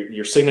because of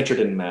your signature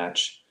didn't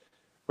match,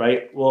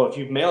 right? Well, if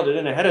you've mailed it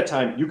in ahead of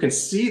time, you can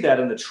see that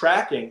in the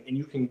tracking and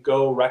you can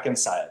go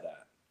reconcile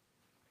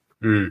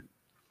that.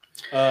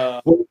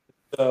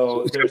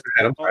 So there's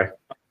that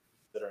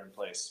are in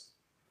place.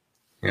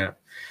 Yeah.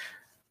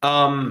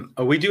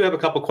 We do have a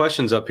couple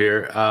questions up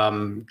here.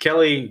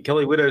 Kelly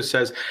Widows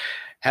says,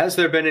 has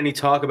there been any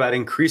talk about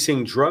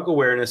increasing drug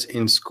awareness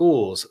in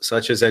schools,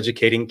 such as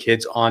educating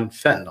kids on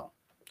fentanyl?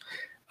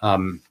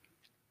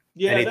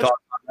 Any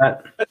thoughts on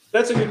that?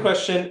 That's a good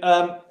question.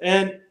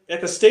 And at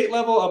the state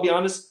level, I'll be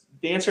honest,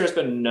 the answer has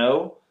been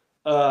no.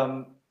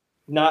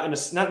 Not in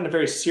a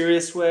very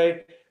serious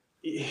way.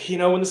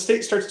 When the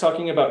state starts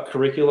talking about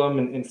curriculum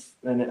and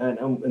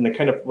the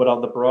kind of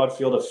the broad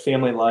field of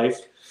family life,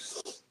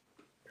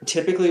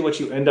 typically what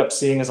you end up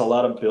seeing is a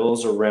lot of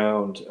bills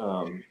around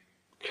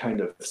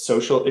kind of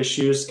social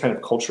issues, kind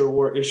of culture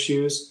war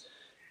issues,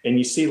 and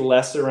you see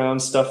less around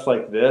stuff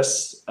like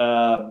this.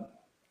 And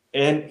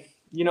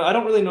I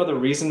don't really know the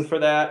reason for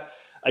that.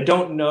 I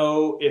don't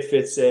know if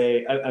it's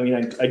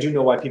I do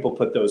know why people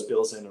put those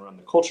bills in around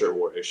the culture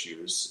war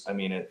issues. I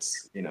mean,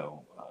 it's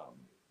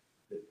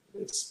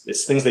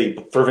it's things that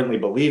you fervently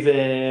believe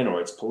in, or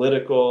it's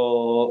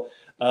political.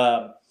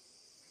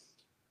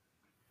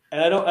 And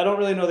I don't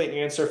really know the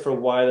answer for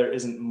why there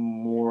isn't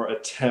more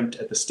attempt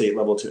at the state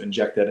level to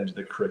inject that into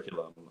the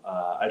curriculum.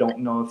 I don't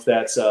know if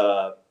that's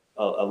a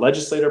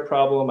legislator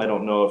problem. I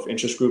don't know if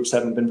interest groups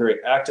haven't been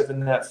very active in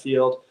that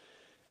field.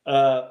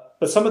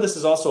 But some of this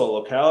is also a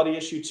locality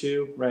issue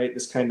too, right?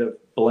 This kind of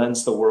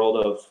blends the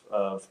world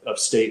of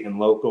state and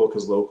local,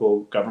 because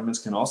local governments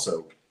can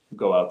also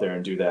go out there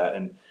and do that.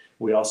 And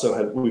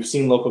we've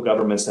seen local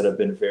governments that have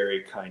been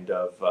very kind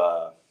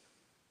of,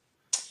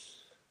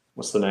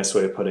 what's the nice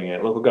way of putting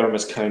it? Local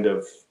governments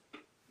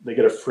they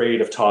get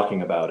afraid of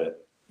talking about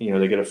it.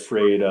 They get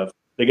afraid of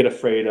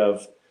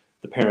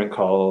the parent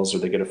calls, or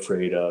they get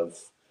afraid of,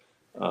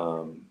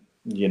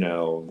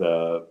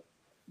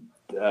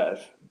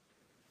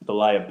 the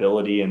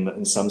liability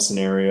in some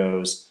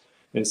scenarios.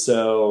 And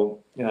so,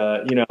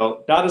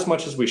 not as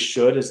much as we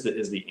should is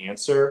the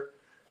answer.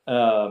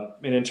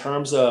 And in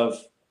terms of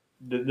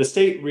the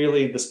state,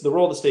 really, the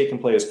role the state can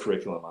play is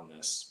curriculum on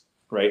this,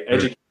 right?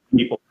 Educate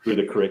people through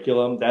the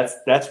curriculum.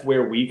 That's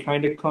where we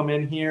kind of come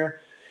in here.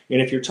 And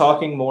if you're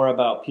talking more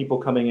about people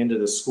coming into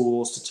the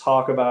schools to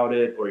talk about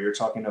it, or you're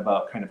talking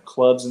about kind of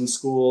clubs in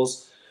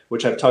schools,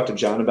 which I've talked to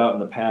John about in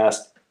the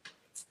past,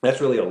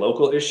 that's really a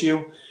local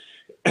issue.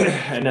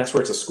 And that's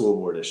where it's a school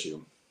board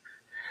issue.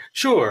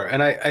 Sure.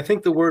 And I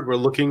think the word we're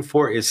looking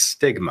for is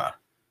stigma.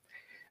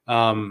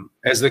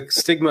 As the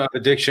stigma of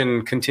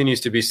addiction continues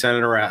to be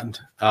centered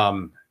around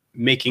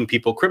making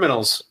people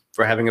criminals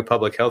for having a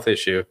public health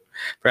issue,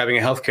 for having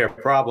a healthcare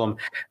problem,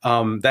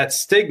 that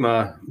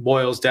stigma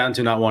boils down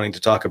to not wanting to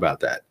talk about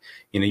that.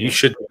 You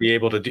shouldn't be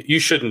able to you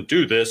shouldn't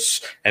do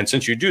this. And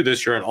since you do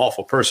this, you're an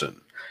awful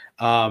person,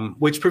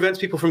 which prevents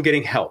people from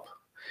getting help.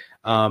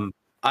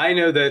 I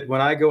know that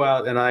when I go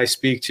out and I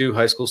speak to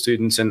high school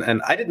students, and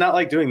I did not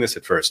like doing this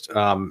at first,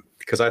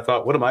 because I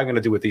thought, what am I going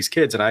to do with these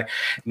kids? And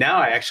now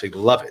I actually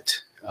love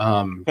it,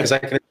 because I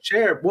can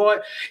share.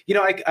 Well,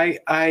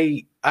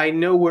 I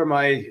know where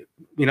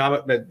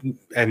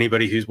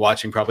anybody who's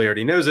watching probably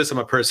already knows this. I'm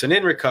a person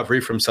in recovery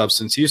from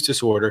substance use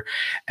disorder,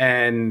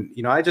 and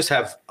I just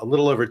have a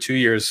little over 2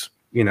 years,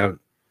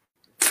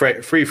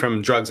 free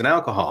from drugs and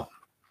alcohol.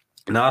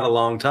 Not a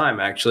long time,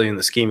 actually, in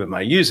the scheme of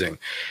my using.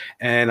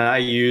 And I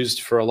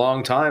used for a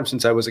long time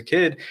since I was a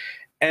kid,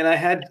 and I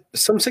had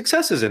some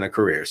successes in a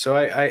career. So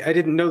I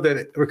didn't know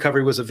that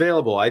recovery was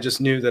available. I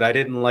just knew that I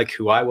didn't like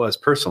who I was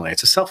personally.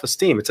 It's a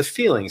self-esteem. It's a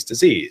feelings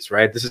disease,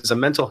 right? This is a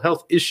mental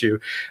health issue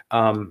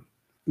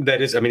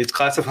that is, I mean, it's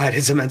classified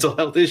as a mental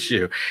health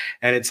issue,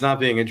 and it's not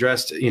being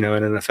addressed, in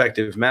an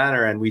effective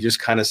manner. And we just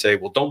kind of say,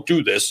 well, don't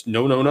do this.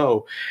 No, no,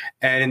 no.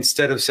 And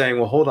instead of saying,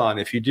 well, hold on,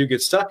 if you do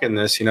get stuck in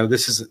this,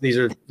 this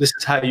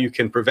is how you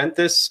can prevent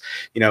this,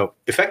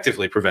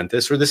 effectively prevent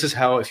this, or this is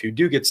how, if you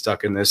do get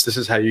stuck in this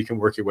is how you can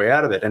work your way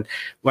out of it. And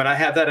when I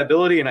have that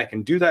ability and I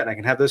can do that and I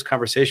can have those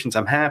conversations,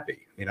 I'm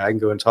happy. I can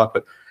go and talk,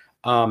 but,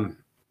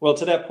 well,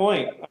 to that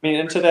point,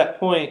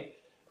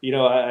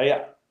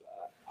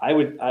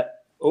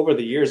 over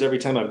the years, every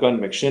time I've gone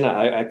to McShin,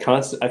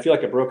 I feel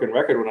like a broken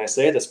record when I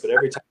say this, but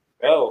every time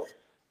I go,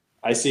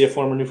 I see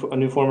a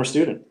new former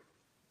student.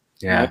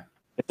 Yeah. Right?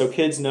 So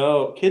kids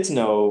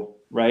know,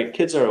 right?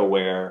 Kids are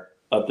aware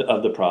of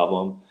the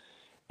problem.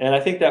 And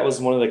I think that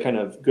was one of the kind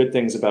of good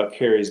things about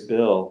Kerry's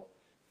bill.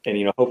 And,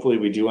 hopefully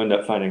we do end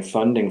up finding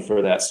funding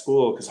for that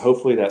school, because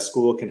hopefully that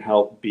school can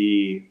help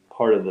be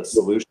part of the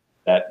solution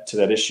to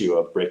that issue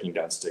of breaking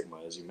down stigma,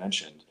 as you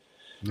mentioned.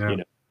 Yeah.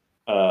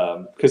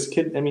 Because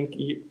kids,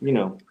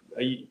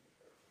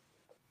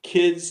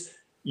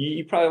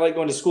 you probably like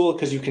going to school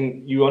because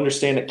you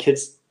understand that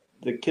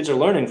the kids are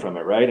learning from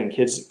it, right? And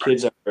kids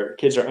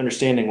are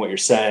understanding what you're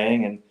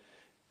saying, and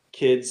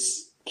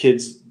kids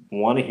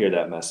want to hear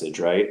that message,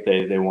 right?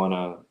 They don't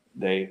want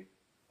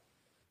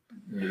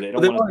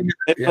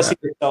to see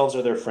themselves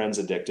or their friends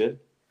addicted.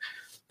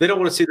 They don't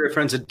want to see their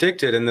friends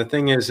addicted. And the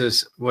thing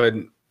is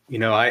when,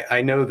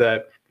 I know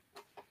that,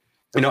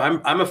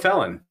 I'm a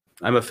felon.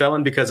 I'm a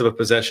felon because of a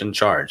possession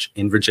charge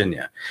in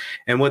Virginia.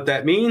 And what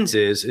that means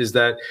is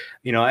that,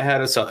 I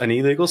had an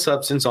illegal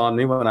substance on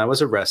me when I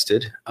was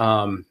arrested.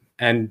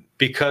 And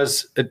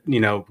because,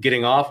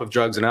 getting off of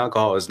drugs and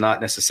alcohol is not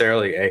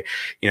necessarily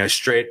a,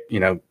 straight,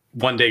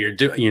 one day you're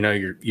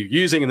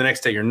using and the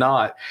next day you're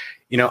not,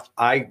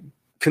 I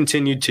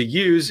continued to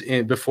use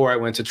before I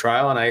went to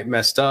trial, and I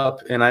messed up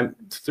and I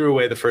threw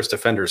away the first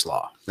offenders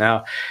law.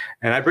 Now,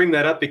 and I bring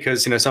that up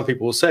because, some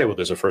people will say, well,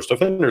 there's a first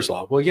offenders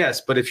law. Well, yes,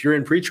 but if you're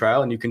in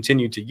pretrial and you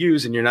continue to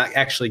use and you're not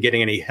actually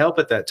getting any help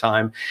at that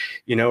time,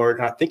 or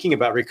not thinking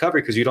about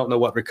recovery because you don't know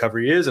what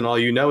recovery is, and all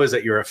you know is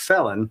that you're a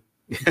felon.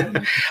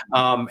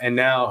 And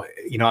now,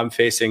 I'm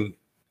facing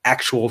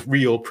actual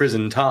real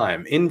prison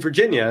time in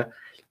Virginia.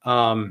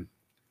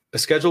 A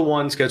Schedule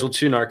I, Schedule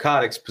II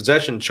narcotics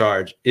possession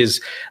charge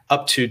is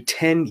up to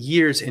 10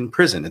 years in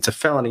prison. It's a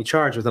felony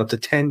charge with up to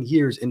 10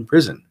 years in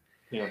prison,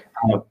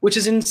 which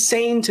is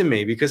insane to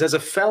me, because as a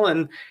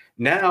felon,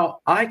 now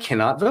I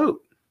cannot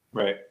vote.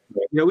 Right.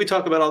 We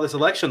talk about all this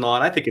election law,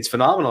 and I think it's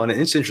phenomenal, and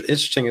it's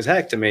interesting as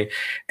heck to me.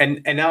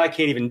 And now I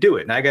can't even do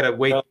it. And I got to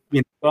wait.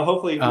 Well,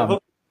 hopefully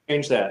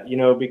change that,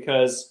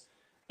 because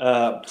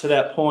to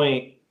that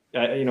point,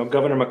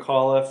 Governor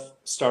McAuliffe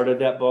started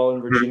that ball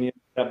in Virginia,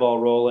 that ball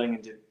rolling,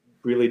 and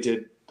really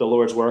did the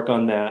Lord's work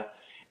on that.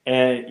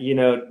 And,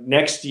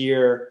 next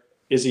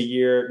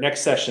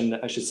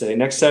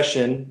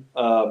session,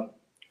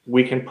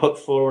 we can put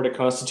forward a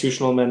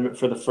constitutional amendment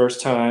for the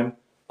first time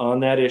on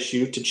that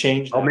issue to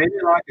change that. Oh, Mamie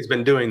Locke has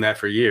been doing that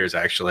for years,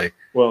 actually.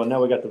 Well,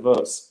 now we got the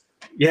votes.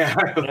 Yeah.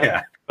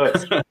 Yeah.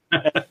 Votes.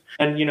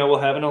 And, we'll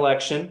have an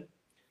election,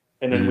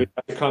 and then we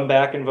have to come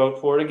back and vote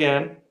for it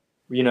again,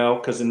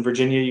 because in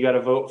Virginia, you got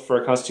to vote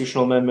for a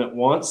constitutional amendment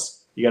once.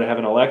 You got to have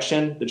an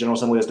election. The General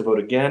Assembly has to vote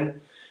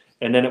again,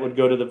 and then it would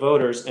go to the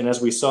voters. And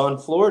as we saw in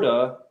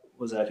Florida,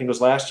 I think it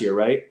was last year,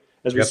 right?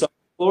 As we saw in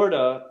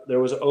Florida, there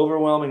was an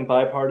overwhelming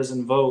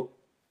bipartisan vote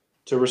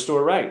to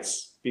restore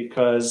rights,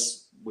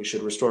 because we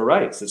should restore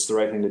rights. It's the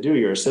right thing to do.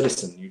 You're a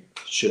citizen. You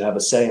should have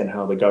a say in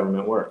how the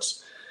government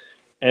works.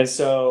 And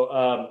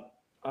so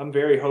I'm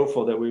very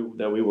hopeful that we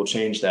will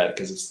change that,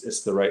 because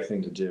it's the right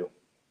thing to do.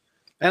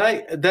 And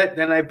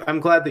I'm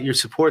glad that you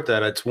support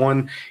that. It's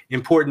one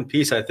important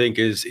piece, I think,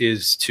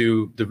 is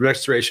to the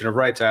restoration of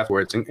rights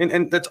afterwards,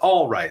 and that's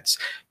all rights.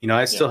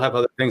 I still have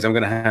other things I'm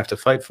going to have to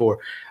fight for.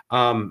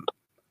 I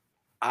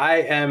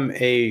am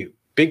a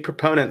big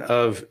proponent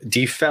of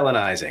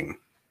defelonizing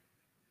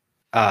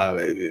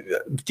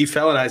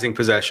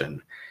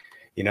possession.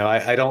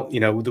 I don't,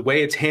 the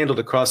way it's handled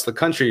across the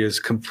country is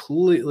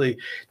completely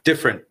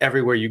different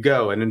everywhere you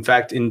go. And in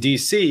fact, in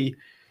DC,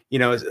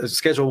 a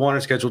Schedule I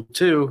or Schedule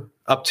II,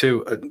 up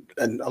to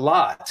a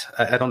lot,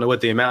 I don't know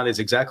what the amount is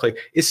exactly,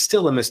 is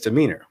still a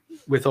misdemeanor,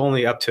 with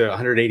only up to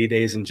 180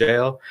 days in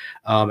jail,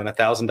 and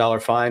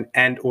 $1,000 fine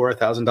or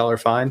 $1,000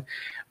 fine.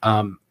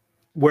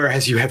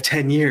 Whereas you have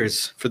 10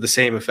 years for the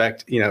same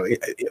effect,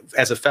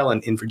 as a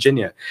felon in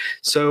Virginia.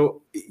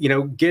 So,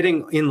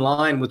 getting in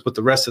line with what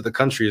the rest of the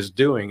country is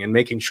doing and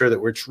making sure that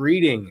we're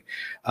treating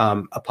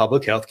a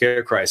public health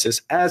care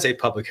crisis as a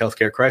public health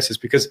care crisis,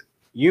 because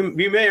you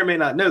may or may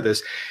not know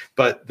this,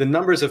 but the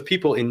numbers of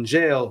people in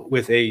jail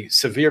with a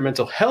severe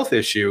mental health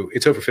issue,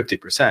 it's over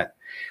 50%.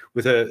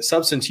 With a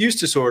substance use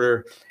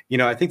disorder,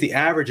 I think the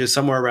average is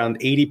somewhere around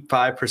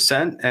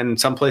 85%,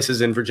 and some places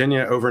in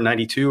Virginia over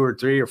 92 or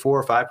 3 or 4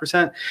 or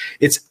 5%.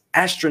 It's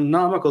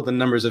astronomical, the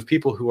numbers of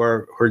people who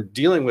are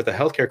dealing with a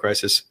healthcare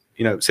crisis,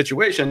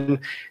 situation,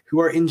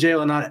 who are in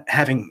jail and not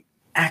having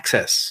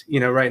access,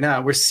 right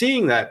now. We're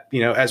seeing that,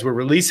 as we're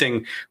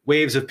releasing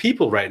waves of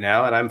people right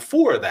now. And I'm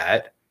for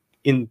that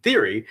in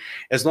theory,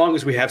 as long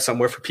as we have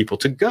somewhere for people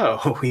to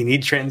go. We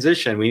need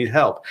transition. We need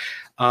help.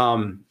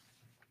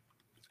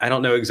 I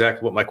don't know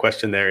exactly what my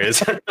question there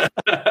is.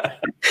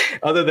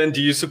 Other than,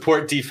 do you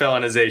support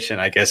defelonization,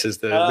 I guess is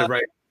the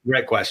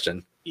right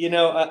question. It's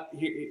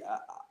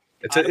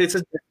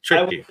a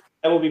tricky.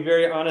 I will be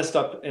very honest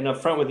and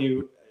upfront with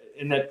you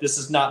in that this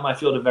is not my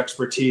field of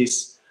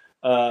expertise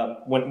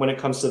when it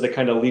comes to the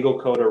kind of legal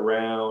code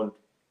around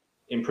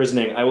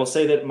imprisoning. I will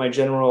say that my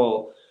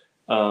general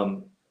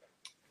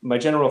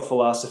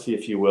philosophy,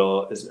 if you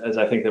will, is, as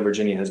I think that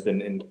Virginia has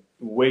been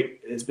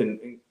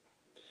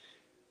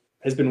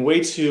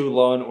way too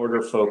law and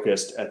order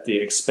focused at the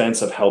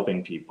expense of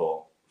helping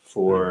people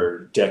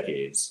for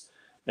decades,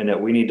 and that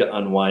we need to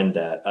unwind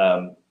that.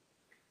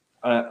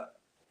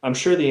 I'm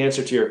sure the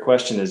answer to your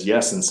question is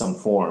yes in some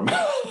form.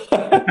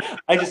 But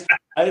I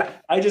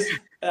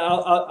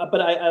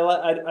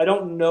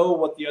don't know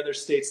what the other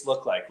states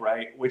look like,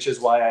 right? Which is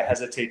why I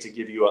hesitate to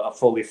give you a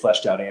fully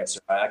fleshed out answer.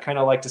 I kind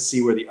of like to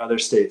see where the other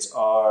states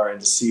are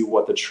and to see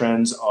what the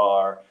trends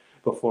are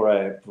before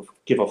I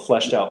give a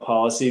fleshed out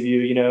policy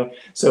view,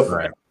 So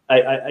right.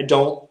 I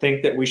don't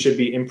think that we should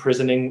be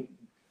imprisoning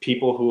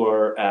people who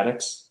are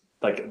addicts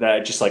like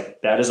that. Just like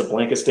that is a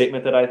blanket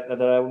statement that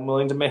I'm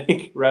willing to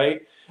make,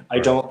 right? I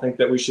don't think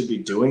that we should be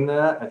doing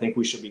that. I think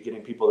we should be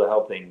getting people the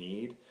help they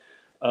need.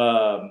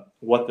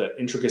 What the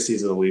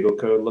intricacies of the legal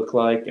code look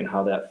like and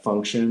how that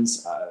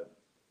functions,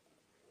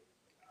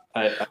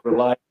 I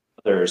rely on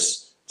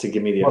others to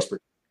give me the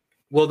expertise.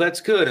 Well,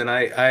 that's good, and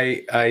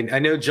I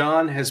know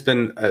John has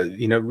been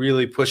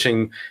really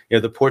pushing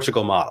the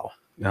Portugal model,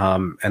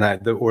 and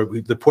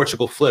the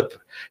Portugal flip,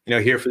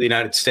 here for the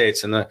United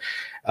States, and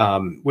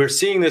we're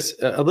seeing this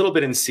a little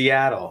bit in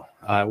Seattle,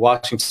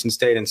 Washington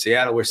State, and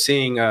Seattle. We're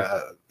seeing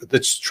the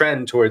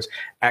trend towards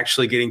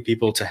actually getting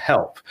people to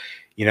help,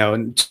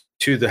 and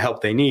to the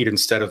help they need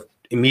instead of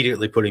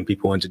immediately putting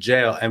people into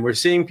jail. And we're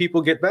seeing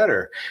people get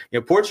better.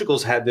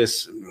 Portugal's had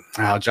this.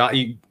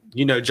 John,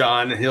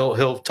 John,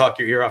 he'll talk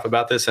your ear off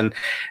about this, and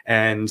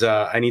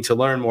I need to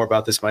learn more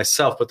about this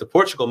myself. But the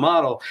Portugal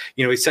model,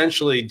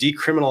 essentially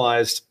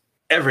decriminalized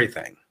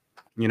everything,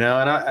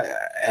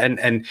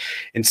 and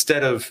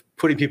instead of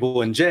putting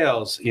people in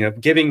jails,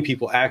 giving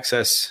people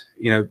access,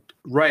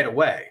 right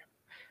away.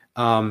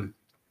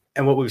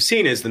 And what we've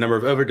seen is the number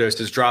of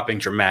overdoses dropping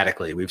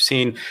dramatically. We've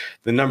seen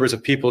the numbers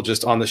of people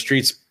just on the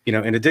streets,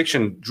 in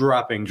addiction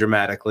dropping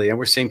dramatically. And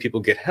we're seeing people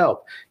get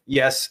help.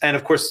 Yes. And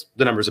of course,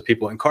 the numbers of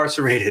people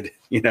incarcerated,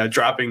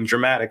 dropping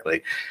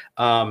dramatically.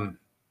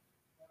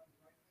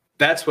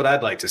 That's what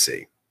I'd like to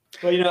see.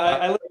 Well,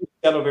 I lived in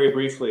Seattle very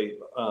briefly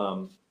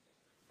a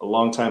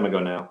long time ago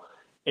now.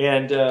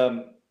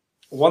 And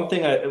one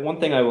thing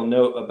I will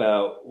note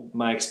about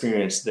my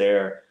experience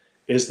there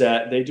is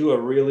that they do a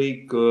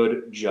really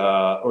good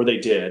job, or they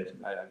did.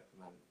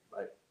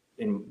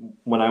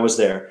 When I was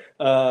there,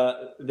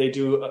 they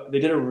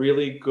did a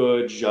really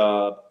good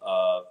job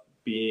of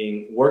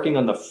working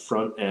on the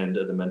front end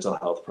of the mental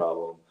health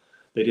problem.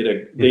 They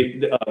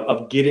did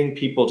of getting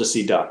people to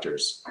see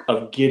doctors,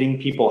 of getting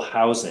people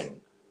housing,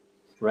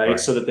 right?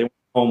 So that they weren't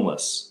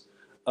homeless,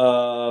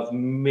 of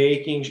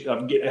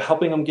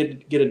helping them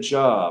get a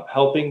job,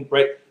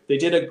 right? They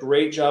did a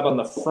great job on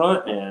the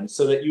front end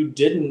so that you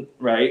didn't,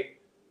 right?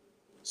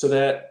 So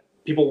that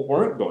people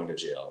weren't going to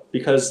jail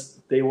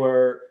because they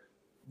were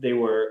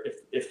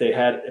if they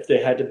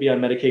had to be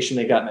on medication,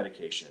 they got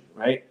medication,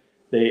 right?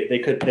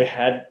 They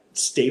had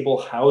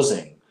stable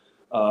housing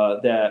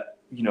that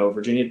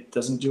Virginia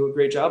doesn't do a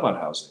great job on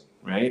housing,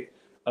 right?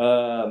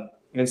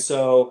 And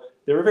so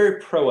they were very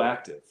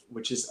proactive,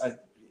 which is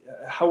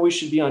how we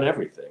should be on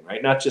everything,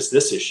 right? Not just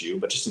this issue,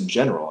 but just in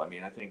general. I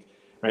mean, I think,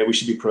 right, we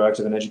should be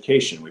proactive in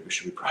education. We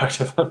should be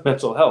proactive on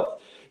mental health.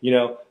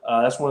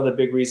 That's one of the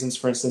big reasons,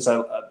 for instance,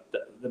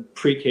 the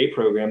pre-K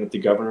program that the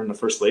governor and the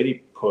first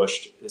lady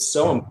pushed is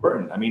so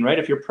important. I mean, right,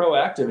 if you're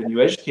proactive and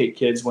you educate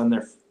kids when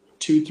they're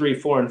 2, 3,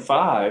 4, and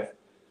 5,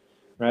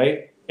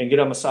 right, and get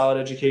them a solid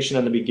education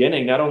in the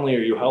beginning, not only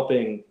are you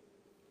helping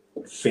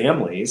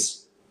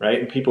families, right,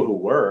 and people who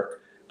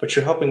work, but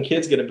you're helping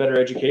kids get a better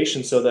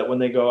education so that when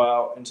they go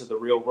out into the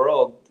real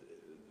world,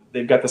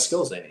 they've got the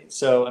skills they need.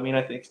 So, I mean,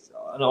 I think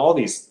in all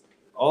these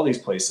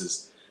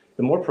places,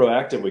 the more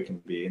proactive we can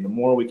be and the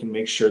more we can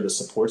make sure the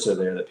supports are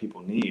there that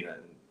people need.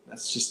 And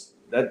that's just,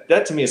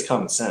 that to me is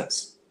common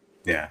sense.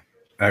 Yeah.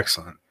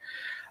 Excellent.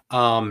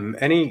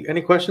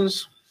 Any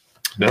questions?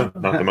 No,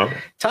 not the moment.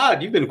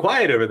 Todd, you've been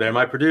quiet over there.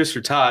 My producer,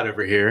 Todd,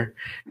 over here.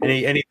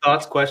 Any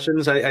thoughts,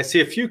 questions? I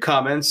see a few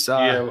comments.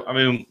 Yeah, I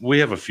mean, we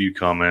have a few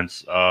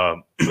comments.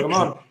 Come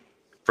on.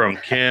 From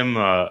Kim,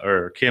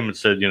 Kim had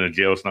said,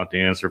 jail is not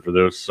the answer for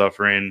those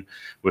suffering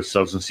with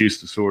substance use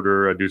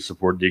disorder. I do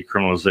support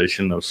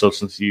decriminalization of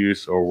substance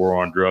use. Or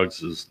war on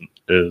drugs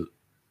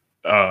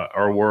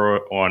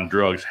war on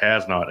drugs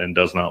has not and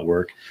does not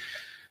work.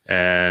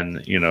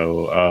 And,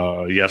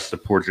 yes, the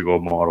Portugal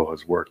model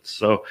has worked.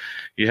 So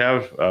you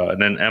have,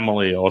 and then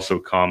Emily also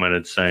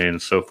commented saying,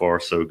 so far,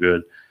 so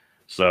good.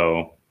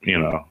 So,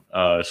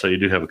 so you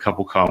do have a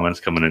couple comments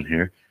coming in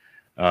here.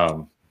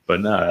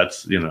 But no,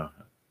 that's,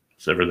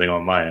 it's everything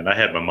on my end. I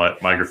had my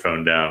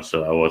microphone down,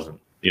 so I wasn't,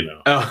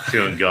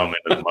 chewing gum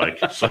into the mic.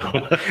 So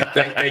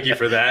thank you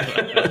for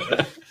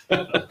that.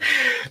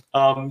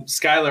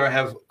 Skylar, I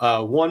have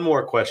one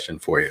more question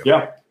for you.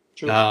 Yeah,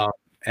 sure.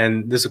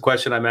 And this is a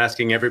question I'm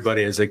asking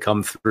everybody as they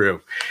come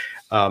through.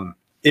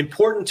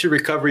 Important to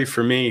recovery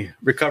for me,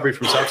 recovery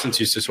from substance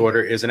use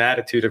disorder, is an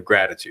attitude of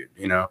gratitude,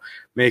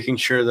 making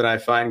sure that I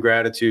find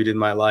gratitude in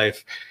my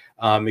life,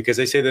 because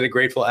they say that a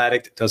grateful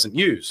addict doesn't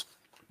use.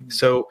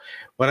 So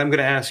what I'm going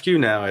to ask you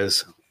now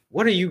is,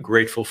 what are you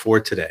grateful for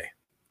today?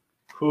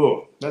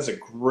 Cool. That's a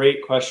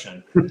great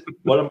question.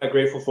 What am I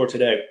grateful for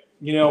today?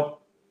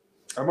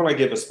 I want to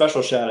give a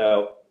special shout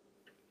out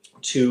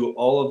to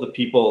all of the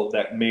people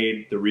that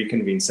made the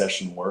reconvene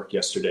session work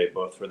yesterday,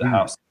 both for the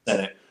House and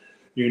Senate.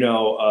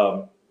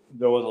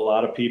 There was a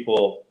lot of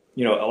people,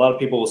 a lot of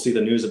people will see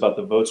the news about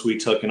the votes we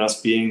took and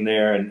us being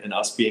there and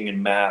us being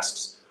in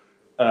masks.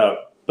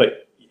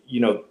 But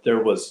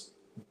there was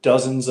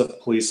dozens of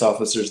police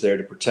officers there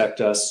to protect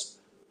us.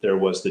 There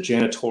was the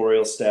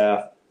janitorial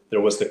staff.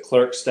 There was the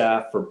clerk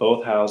staff for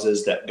both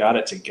houses that got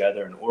it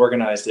together and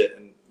organized it.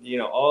 And,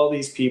 all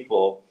these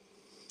people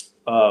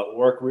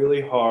work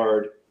really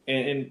hard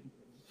and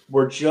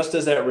we're just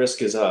as at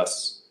risk as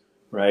us,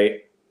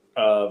 right,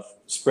 of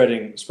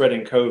spreading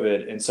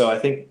COVID. And so I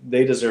think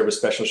they deserve a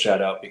special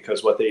shout out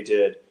because what they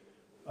did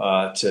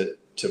to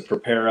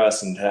prepare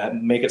us and to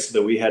make it so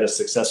that we had a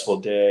successful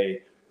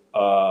day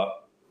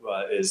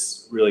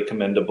is really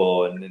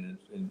commendable and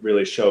it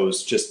really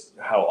shows just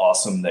how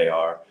awesome they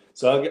are.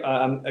 So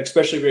I'm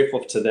especially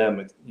grateful to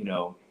them,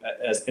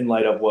 as in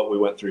light of what we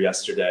went through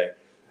yesterday.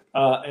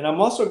 And I'm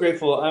also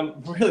grateful.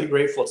 I'm really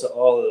grateful to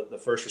all of the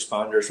first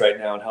responders right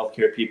now and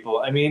healthcare people.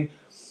 I mean,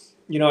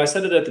 I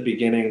said it at the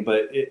beginning,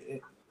 but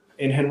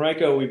in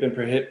Henrico, we've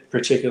been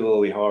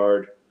particularly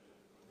hard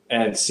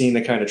and seen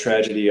the kind of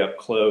tragedy up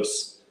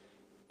close.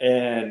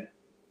 And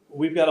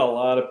we've got a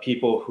lot of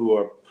people who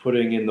are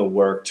putting in the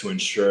work to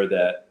ensure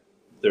that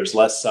there's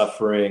less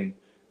suffering,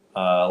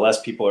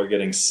 less people are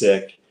getting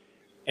sick.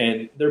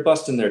 And they're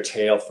busting their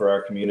tail for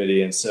our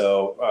community, and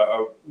so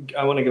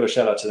I want to give a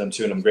shout out to them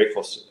too. And I'm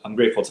grateful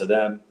to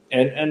them.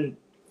 And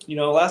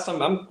last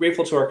time, I'm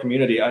grateful to our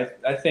community.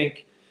 I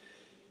think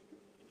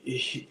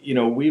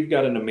we've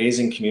got an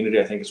amazing community.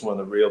 I think it's one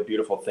of the real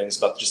beautiful things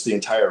about just the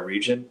entire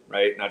region,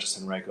 right? Not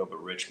just Henrico,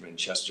 but Richmond,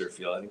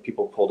 Chesterfield. I think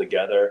people pull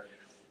together,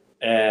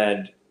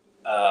 and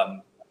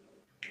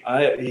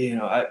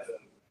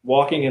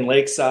walking in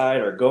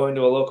Lakeside or going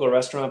to a local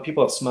restaurant,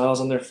 people have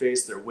smiles on their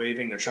face. They're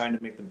waving. They're trying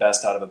to make the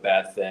best out of a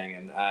bad thing.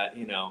 And,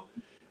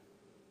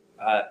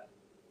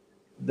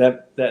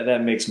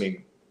 that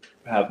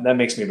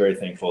makes me very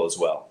thankful as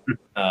well.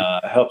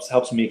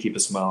 Helps me keep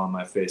a smile on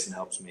my face and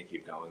helps me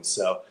keep going.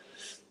 So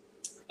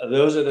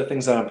those are the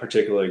things that I'm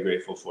particularly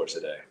grateful for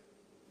today.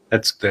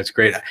 That's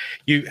great.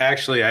 You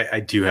actually, I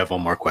do have one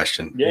more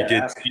question. Yeah.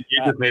 You just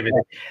made me,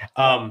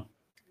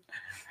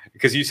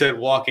 because you said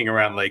walking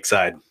around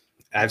Lakeside.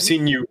 I've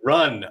seen you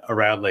run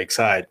around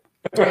Lakeside.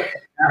 Yeah.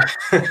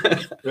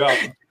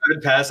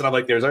 I've passed and I'm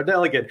like, there's our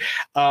delegate.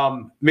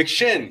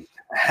 McShin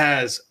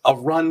has a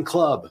run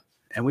club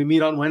and we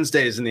meet on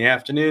Wednesdays in the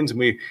afternoons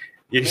and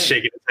you're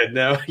shaking his head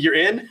no. You're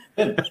in?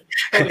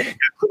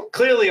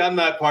 Clearly I'm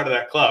not part of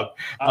that club.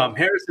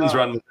 Harrison's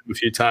run with him a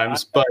few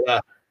times, but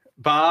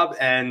Bob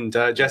and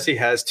Jesse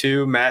has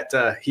too. Matt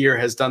here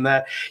has done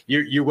that.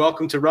 You're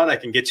welcome to run. I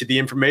can get you the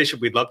information.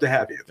 We'd love to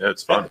have you. Yeah,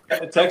 it's fun.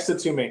 Text it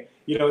to me.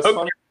 It's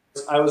funny.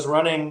 I was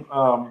running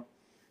a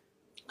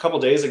couple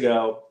days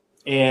ago,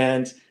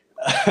 and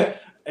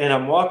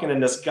I'm walking,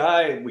 and this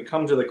guy, we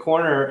come to the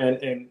corner,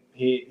 and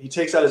he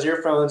takes out his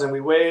earphones, and we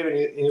wave,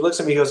 and he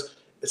looks at me, he goes,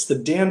 "It's the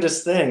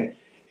damnedest thing."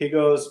 He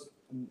goes,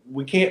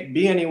 "We can't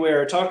be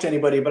anywhere or talk to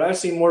anybody, but I've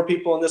seen more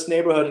people in this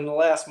neighborhood in the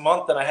last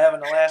month than I have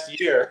in the last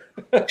year."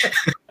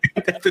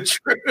 That's the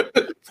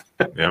truth.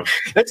 Yeah.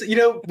 That's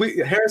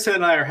Harrison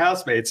and I are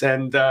housemates,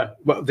 and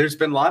there's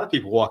been a lot of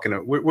people walking.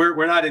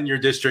 We're not in your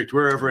district.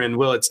 We're over in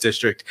Willett's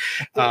district,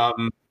 but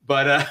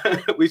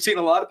we've seen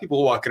a lot of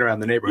people walking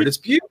around the neighborhood. It's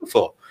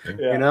beautiful,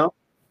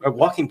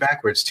 walking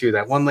backwards too.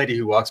 That one lady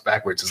who walks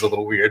backwards is a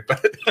little weird,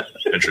 but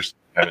Interesting.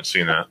 I haven't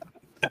seen that.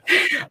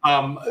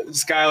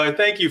 Skylar,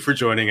 thank you for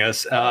joining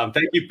us.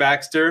 Thank you,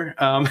 Baxter,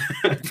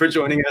 for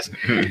joining us.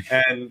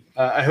 And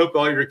I hope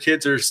all your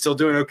kids are still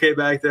doing okay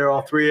back there,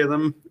 all three of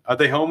them. Are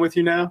they home with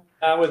you now?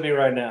 Not with me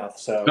right now.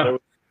 So.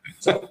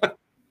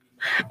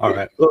 All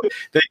right. Well,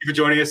 thank you for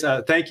joining us.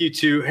 Thank you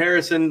to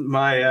Harrison,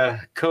 my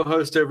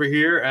co-host over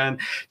here, and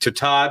to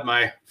Todd,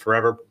 my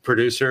forever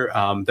producer.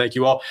 Thank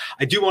you all.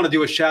 I do want to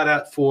do a shout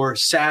out for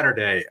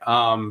Saturday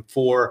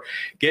for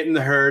Getting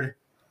the Herd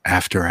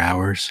After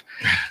Hours.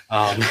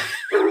 Yeah,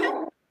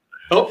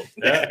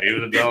 he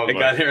was a dog. I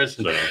got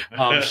Harrison.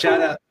 So. Shout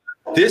out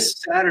This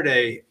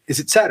Saturday, is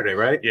it Saturday,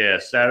 right? Yeah,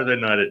 Saturday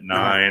night at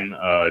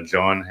 9.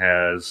 John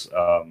has.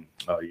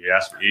 You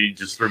asked me. You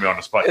just threw me on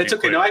the spot. It's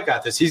okay. No, I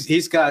got this.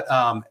 He's got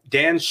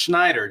Dan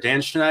Schneider.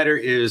 Dan Schneider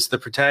is the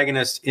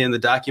protagonist in the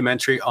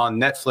documentary on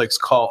Netflix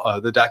called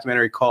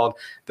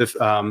the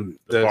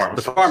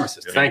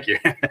Pharmacist. Yeah. Thank you.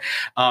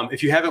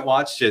 If you haven't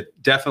watched it,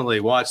 definitely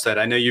watch that.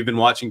 I know you've been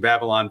watching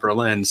Babylon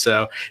Berlin,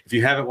 so if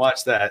you haven't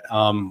watched that,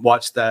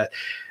 watch that.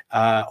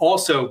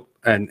 Also,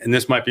 and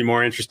this might be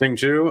more interesting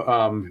too.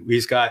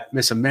 He's got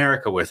Miss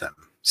America with him.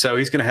 So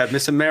he's going to have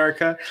Miss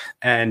America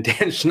and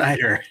Dan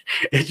Schneider.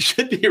 It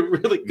should be a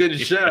really good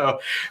show.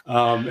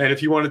 And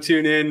if you want to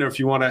tune in, or if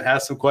you want to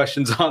ask some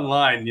questions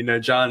online,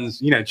 John's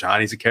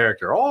a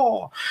character.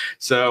 Oh,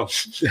 so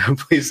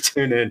please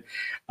tune in.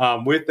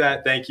 With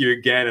that, thank you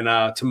again.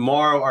 And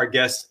tomorrow, our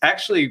guest,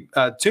 actually,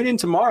 tune in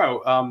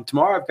tomorrow.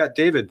 Tomorrow, I've got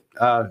David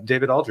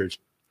Aldridge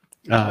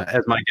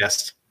as my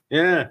guest.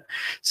 Yeah.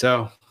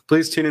 So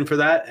please tune in for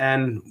that,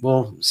 and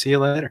we'll see you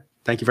later.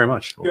 Thank you very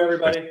much. Thank you,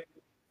 everybody.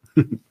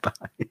 Bye.